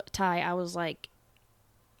told Ty, I was like,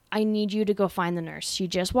 I need you to go find the nurse. She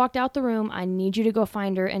just walked out the room. I need you to go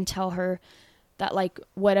find her and tell her that like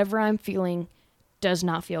whatever I'm feeling does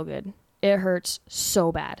not feel good. It hurts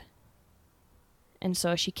so bad. And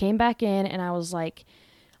so she came back in and I was like,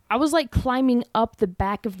 I was like climbing up the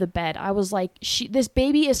back of the bed. I was like, this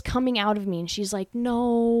baby is coming out of me. And she's like,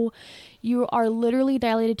 no, you are literally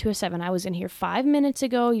dilated to a 7. I was in here 5 minutes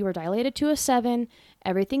ago. You were dilated to a 7.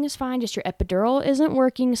 Everything is fine. Just your epidural isn't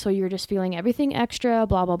working. So you're just feeling everything extra,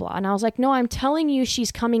 blah, blah, blah. And I was like, no, I'm telling you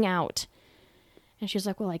she's coming out. And she's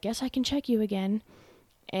like, well, I guess I can check you again.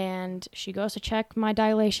 And she goes to check my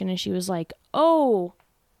dilation. And she was like, oh,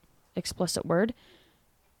 explicit word,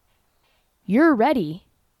 you're ready.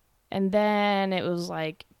 And then it was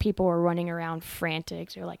like people were running around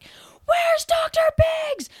frantic. They're like, where's Dr.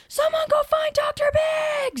 Biggs? Someone go find Dr.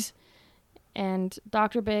 Biggs. And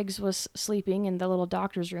Dr. Biggs was sleeping in the little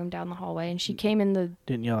doctor's room down the hallway. And she came in the...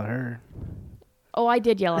 Didn't yell at her. Oh, I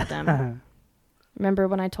did yell at them. Remember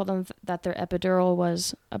when I told them that their epidural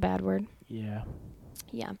was a bad word? Yeah.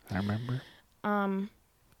 Yeah. I remember.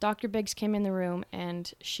 Dr. Biggs came in the room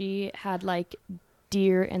and she had like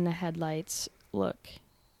deer in the headlights look.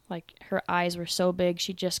 Like, her eyes were so big,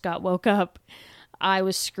 she just woke up. I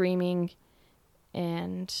was screaming,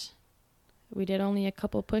 and we did only a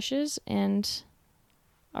couple pushes, and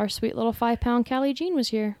our sweet little 5-pound Callie Jean was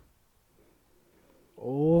here.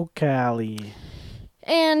 Oh, Callie.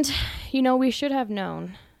 And, we should have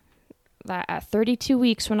known that at 32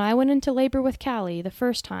 weeks, when I went into labor with Callie the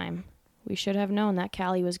first time, we should have known that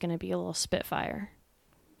Callie was going to be a little spitfire.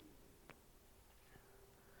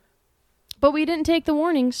 But we didn't take the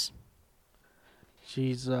warnings.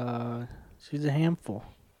 She's a handful.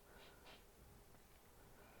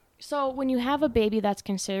 So when you have a baby that's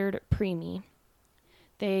considered preemie,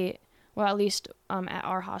 at least at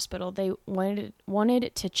our hospital, they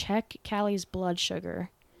wanted to check Callie's blood sugar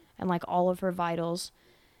and like all of her vitals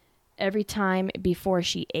every time before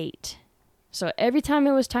she ate. So every time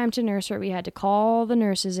it was time to nurse her, we had to call the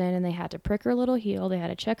nurses in and they had to prick her little heel. They had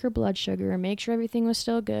to check her blood sugar and make sure everything was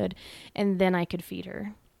still good. And then I could feed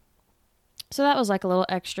her. So that was like a little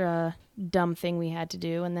extra dumb thing we had to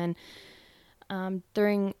do. And then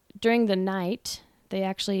during the night, they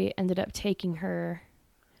actually ended up taking her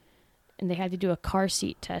and they had to do a car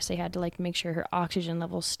seat test. They had to like make sure her oxygen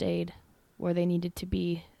levels stayed where they needed to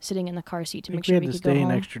be, sitting in the car seat to make sure we could go home. We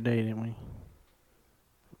had to stay an extra day, didn't we?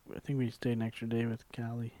 I think we stayed an extra day with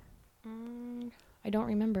Callie. I don't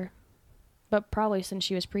remember. But probably since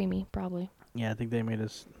she was preemie, probably. Yeah, I think they made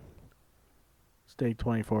us stay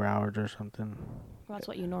 24 hours or something. Well, that's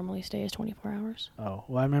what you normally stay is 24 hours. Oh,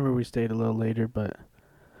 well, I remember we stayed a little later, but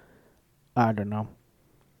I don't know.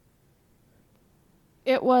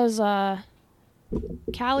 It was,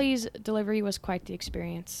 Callie's delivery was quite the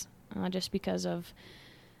experience. Just because of,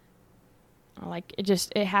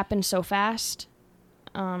 it happened so fast.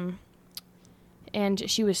 And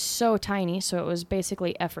she was so tiny, so it was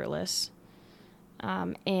basically effortless.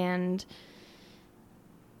 And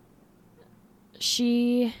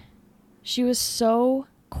she was so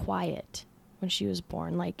quiet when she was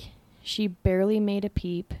born. Like, she barely made a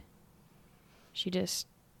peep. She just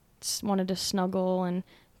wanted to snuggle and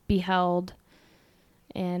be held.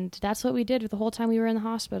 And that's what we did the whole time we were in the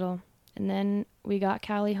hospital. And then we got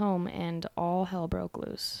Callie home, and all hell broke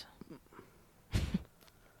loose.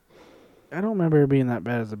 I don't remember her being that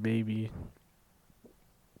bad as a baby.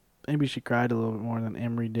 Maybe she cried a little bit more than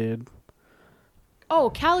Emery did. Oh,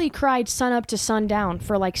 Callie cried sun up to sundown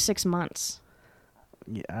for like 6 months.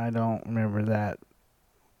 Yeah, I don't remember that.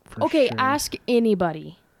 Okay, sure. Ask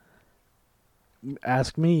anybody.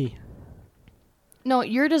 Ask me. No,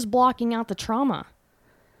 you're just blocking out the trauma.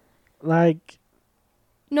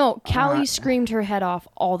 No, Callie screamed her head off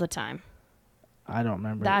all the time. I don't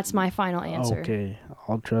remember. That's my final answer. Okay,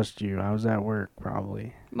 I'll trust you. I was at work,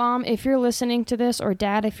 probably. Mom, if you're listening to this, or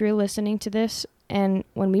Dad, if you're listening to this, and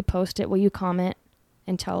when we post it, will you comment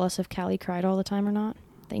and tell us if Callie cried all the time or not?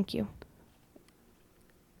 Thank you.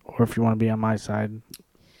 Or if you want to be on my side,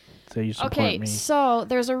 say you support me. Okay, so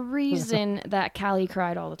there's a reason that Callie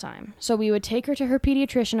cried all the time. So we would take her to her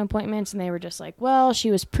pediatrician appointments, and they were just like, well, she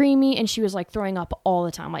was preemie, and she was like throwing up all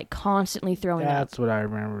the time, like constantly throwing up. That's what I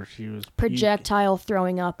remember. She was projectile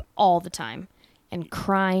throwing up all the time and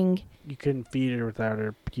crying. You couldn't feed her without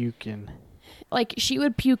her puking. Like, she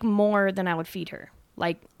would puke more than I would feed her.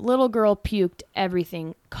 Like, little girl puked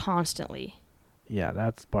everything constantly. Yeah,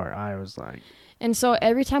 that's the part I was like. And so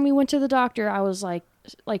every time we went to the doctor, I was like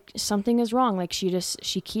something is wrong. Like, she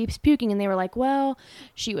keeps puking. And they were like, well,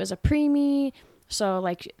 she was a preemie, so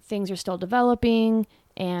like things are still developing.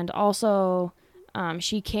 And also,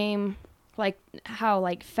 she came like how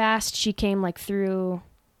like fast she came like through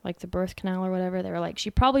like the birth canal or whatever. They were like, she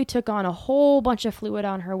probably took on a whole bunch of fluid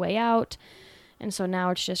on her way out. And so now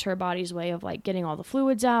it's just her body's way of like getting all the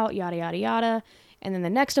fluids out, yada, yada, yada. And then the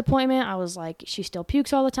next appointment, I was like, she still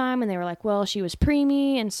pukes all the time. And they were like, well, she was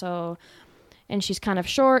preemie. And she's kind of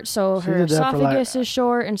short. So her esophagus is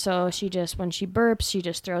short. And so she just, when she burps, she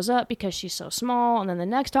just throws up because she's so small. And then the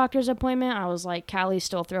next doctor's appointment, I was like, Callie's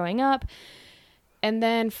still throwing up. And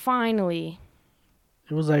then finally.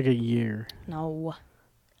 It was like a year. No.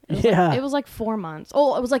 It was like 4 months.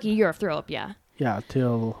 Oh, it was like a year of throw up, yeah. Yeah,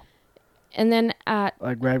 till. And then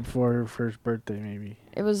like right before her first birthday, maybe.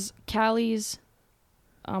 It was Callie's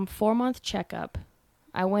 4-month checkup.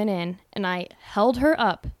 I went in and I held her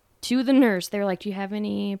up to the nurse. They were like, do you have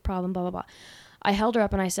any problem, blah, blah, blah. I held her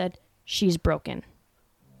up and I said, she's broken.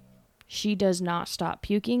 She does not stop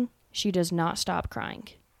puking. She does not stop crying.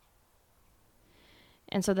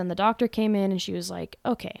 And so then the doctor came in and she was like,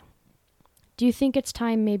 okay, do you think it's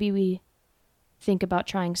time maybe we think about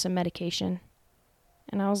trying some medication?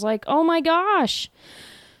 And I was like, oh my gosh.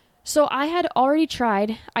 So I had already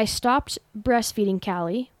tried. I stopped breastfeeding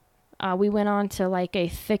Callie. We went on to like a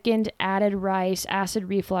thickened added rice acid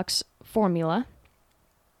reflux formula.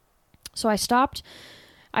 So I stopped.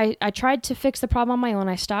 I tried to fix the problem on my own.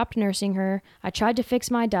 I stopped nursing her. I tried to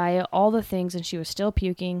fix my diet, all the things, and she was still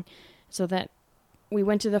puking. So that we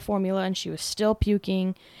went to the formula and she was still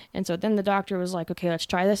puking. And so then the doctor was like, okay, let's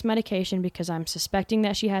try this medication because I'm suspecting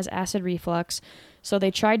that she has acid reflux. So they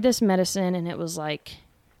tried this medicine and it was like,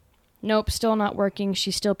 nope, still not working. She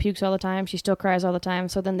still pukes all the time. She still cries all the time.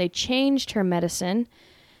 So then they changed her medicine.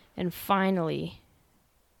 And finally,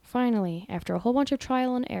 after a whole bunch of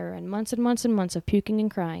trial and error and months of puking and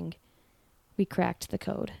crying, we cracked the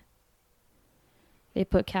code. They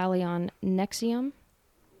put Callie on Nexium.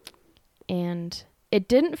 And it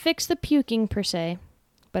didn't fix the puking per se,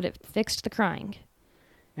 but it fixed the crying.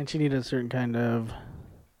 And she needed a certain kind of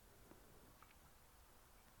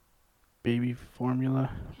baby formula,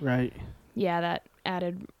 right? Yeah, that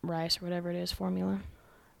added rice or whatever it is formula.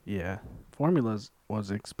 Yeah. Formulas was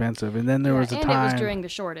expensive. And then there was a time. And it was during the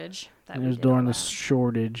shortage. It was during the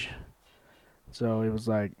shortage. So it was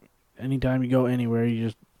like, anytime you go anywhere, you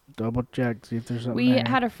just double check, see if there's something We there.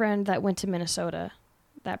 had a friend that went to Minnesota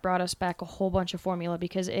that brought us back a whole bunch of formula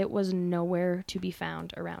because it was nowhere to be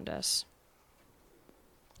found around us.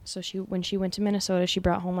 So when she went to Minnesota, she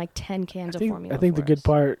brought home like 10 cans of formula. I think the good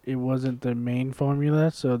part, it wasn't the main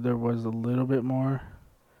formula, so there was a little bit more.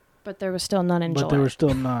 But there was still none in July. But there was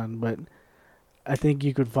still none. But I think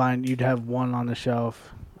you'd have one on the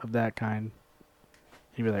shelf of that kind.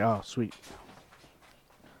 You'd be like, oh, sweet.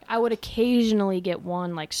 I would occasionally get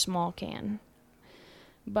one like small can.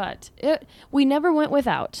 But we never went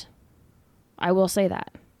without. I will say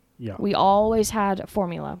that. Yeah. We always had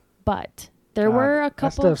formula, but there were a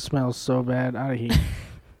couple. That stuff smells so bad. I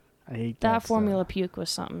hate that formula stuff. puke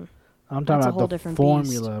was something. I'm talking about the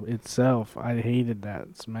formula beast. itself. I hated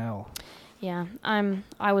that smell. Yeah,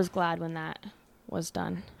 I was glad when that was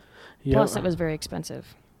done. Yep. Plus, it was very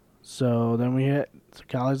expensive. So then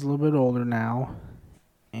Callie's a little bit older now,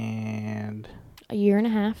 and a year and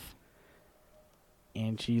a half.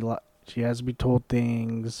 And she has to be told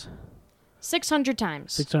things 600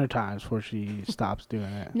 times. 600 times before she stops doing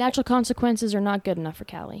it. Natural consequences are not good enough for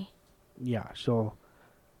Callie. Yeah, so.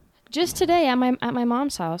 Just today at my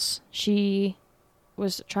mom's house, she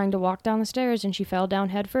was trying to walk down the stairs and she fell down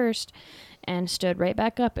head first and stood right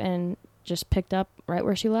back up and just picked up right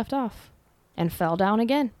where she left off and fell down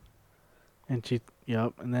again. And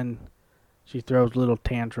and then she throws little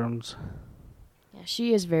tantrums. Yeah,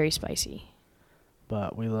 she is very spicy.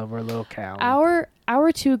 But we love our little Callie.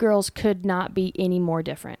 Our two girls could not be any more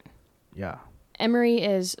different. Yeah. Emery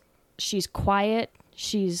she's quiet.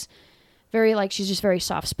 She's just very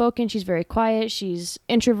soft spoken. She's very quiet. She's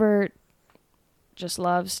introvert. Just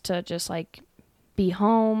loves to just like be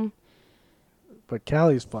home. But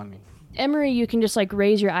Callie's funny. Emery, you can just like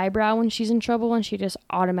raise your eyebrow when she's in trouble and she just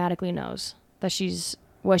automatically knows that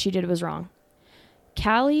what she did was wrong.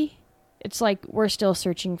 Callie, it's like we're still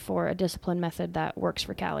searching for a discipline method that works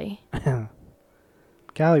for Callie.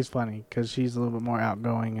 Callie's funny because she's a little bit more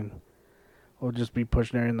outgoing, and we'll just be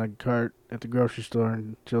pushing her in the cart at the grocery store,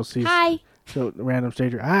 and she'll see Hi. So the random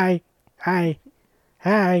stranger, hi, and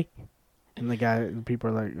the people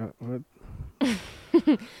are like, what?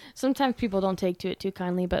 Sometimes people don't take to it too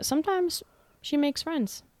kindly, but sometimes she makes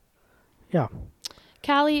friends. Yeah.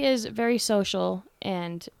 Callie is very social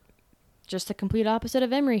and just the complete opposite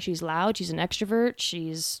of Emery. She's loud. She's an extrovert.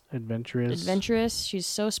 She's adventurous. She's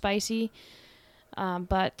so spicy.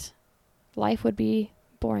 But life would be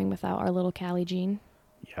boring without our little Callie Jean.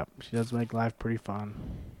 Yep. She does make life pretty fun.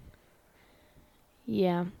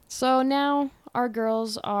 Yeah. So now our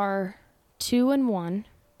girls are 2 and 1.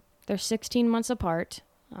 They're 16 months apart.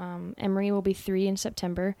 Emery will be 3 in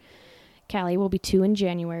September. Callie will be 2 in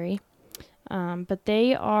January. But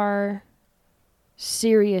they are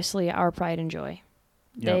seriously our pride and joy.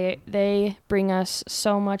 Yep. They bring us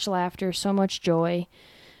so much laughter, so much joy.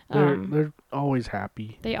 They're always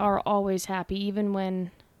happy. They are always happy, even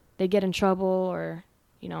when they get in trouble or,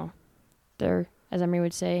 they're, as Emery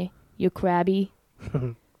would say, you crabby.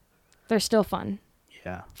 They're still fun.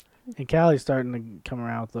 Yeah. And Callie's starting to come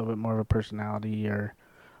around with a little bit more of a personality, or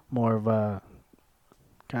more of a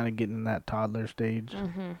kind of getting in that toddler stage,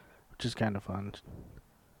 which is kind of fun.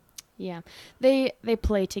 Yeah. They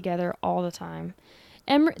play together all the time.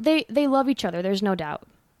 They love each other, there's no doubt.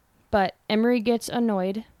 But Emery gets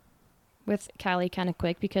annoyed with Callie kind of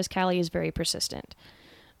quick because Callie is very persistent.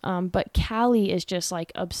 But Callie is just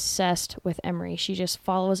like obsessed with Emery. She just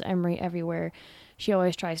follows Emery everywhere. She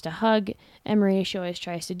always tries to hug Emery. She always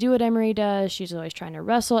tries to do what Emery does. She's always trying to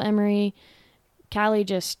wrestle Emery. Callie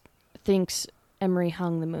just thinks Emery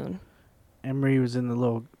hung the moon. Emery was in the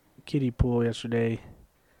little kiddie pool yesterday,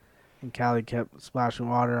 and Callie kept splashing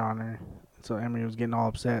water on her. So Emery was getting all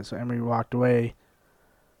upset. So Emery walked away,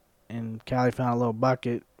 and Callie found a little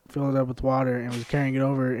bucket, filled it up with water, and was carrying it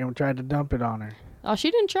over and tried to dump it on her. Oh,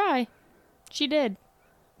 she didn't try. She did.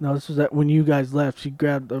 No, this was when you guys left. She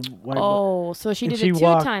grabbed a white bucket. So she did it two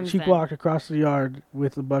times. She walked across the yard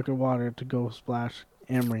with a bucket of water to go splash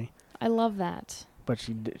Emery. I love that. But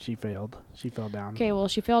she failed. She fell down. Okay, well,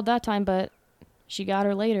 she failed that time, but she got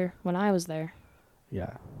her later when I was there.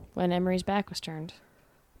 Yeah. When Emery's back was turned.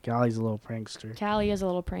 Callie's a little prankster. Callie is a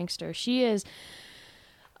little prankster. She is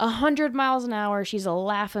 100 miles an hour. She's a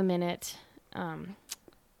laugh a minute.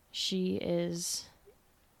 She's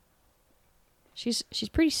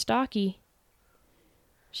pretty stocky.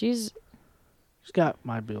 She's got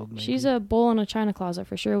my build, maybe. She's a bull in a china closet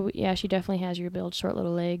for sure. Yeah, she definitely has your build, short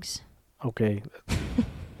little legs. Okay.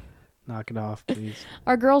 Knock it off, please.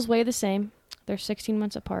 Our girls weigh the same. They're 16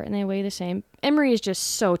 months apart, and they weigh the same. Emery is just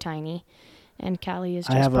so tiny, and Callie is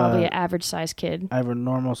just probably an average-sized kid. I have a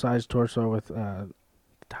normal-sized torso with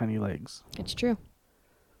tiny legs. It's true.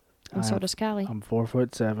 And so does Callie. I'm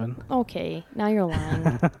 4'7". Okay, now you're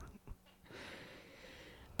lying.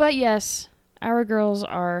 But yes, our girls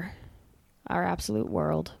are our absolute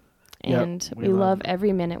world. And we love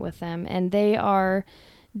every minute with them. And they are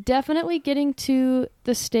definitely getting to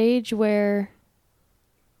the stage where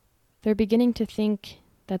they're beginning to think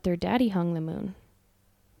that their daddy hung the moon.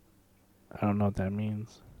 I don't know what that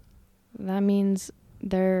means. That means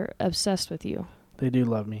they're obsessed with you. They do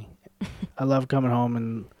love me. I love coming home,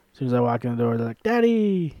 and as soon as I walk in the door, they're like,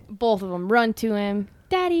 Daddy! Both of them run to him.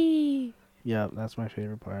 Daddy! Yeah, that's my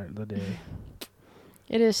favorite part of the day.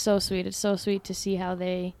 It is so sweet. It's so sweet to see how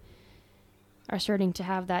they are starting to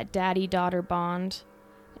have that daddy-daughter bond.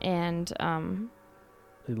 And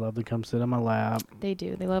they love to come sit on my lap. They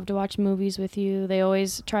do. They love to watch movies with you. They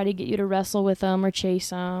always try to get you to wrestle with them or chase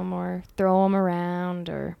them or throw them around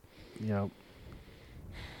or... Yep.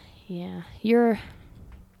 Yeah. You're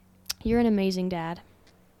an amazing dad.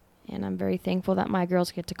 And I'm very thankful that my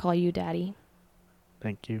girls get to call you daddy.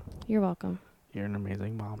 Thank you. You're welcome. You're an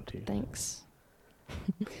amazing mom, too. Thanks.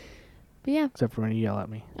 But yeah. Except for when you yell at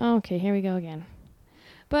me. Okay, here we go again.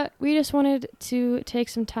 But we just wanted to take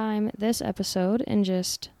some time this episode and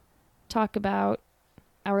just talk about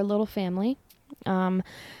our little family.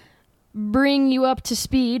 Bring you up to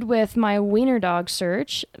speed with my wiener dog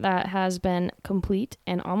search that has been complete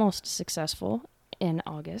and almost successful in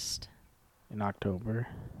August. In October.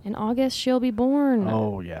 In August, she'll be born.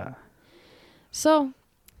 Oh, yeah. So,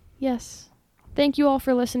 yes. Thank you all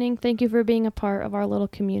for listening. Thank you for being a part of our little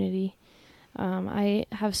community. I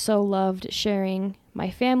have so loved sharing my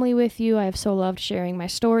family with you. I have so loved sharing my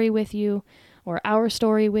story with you or our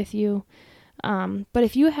story with you. But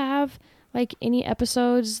if you have like any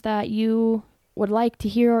episodes that you would like to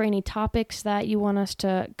hear or any topics that you want us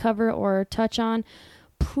to cover or touch on,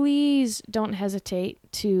 please don't hesitate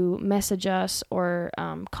to message us or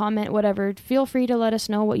comment, whatever. Feel free to let us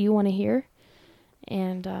know what you want to hear.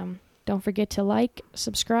 And don't forget to like,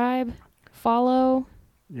 subscribe, follow.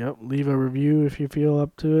 Yep, leave a review if you feel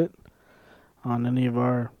up to it on any of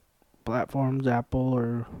our platforms, Apple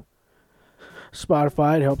or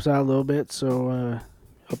Spotify. It helps out a little bit, so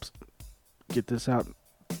helps get this out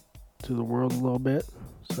to the world a little bit.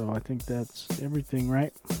 So I think that's everything,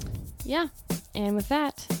 right? Yeah, and with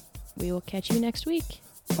that, we will catch you next week.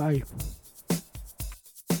 Bye.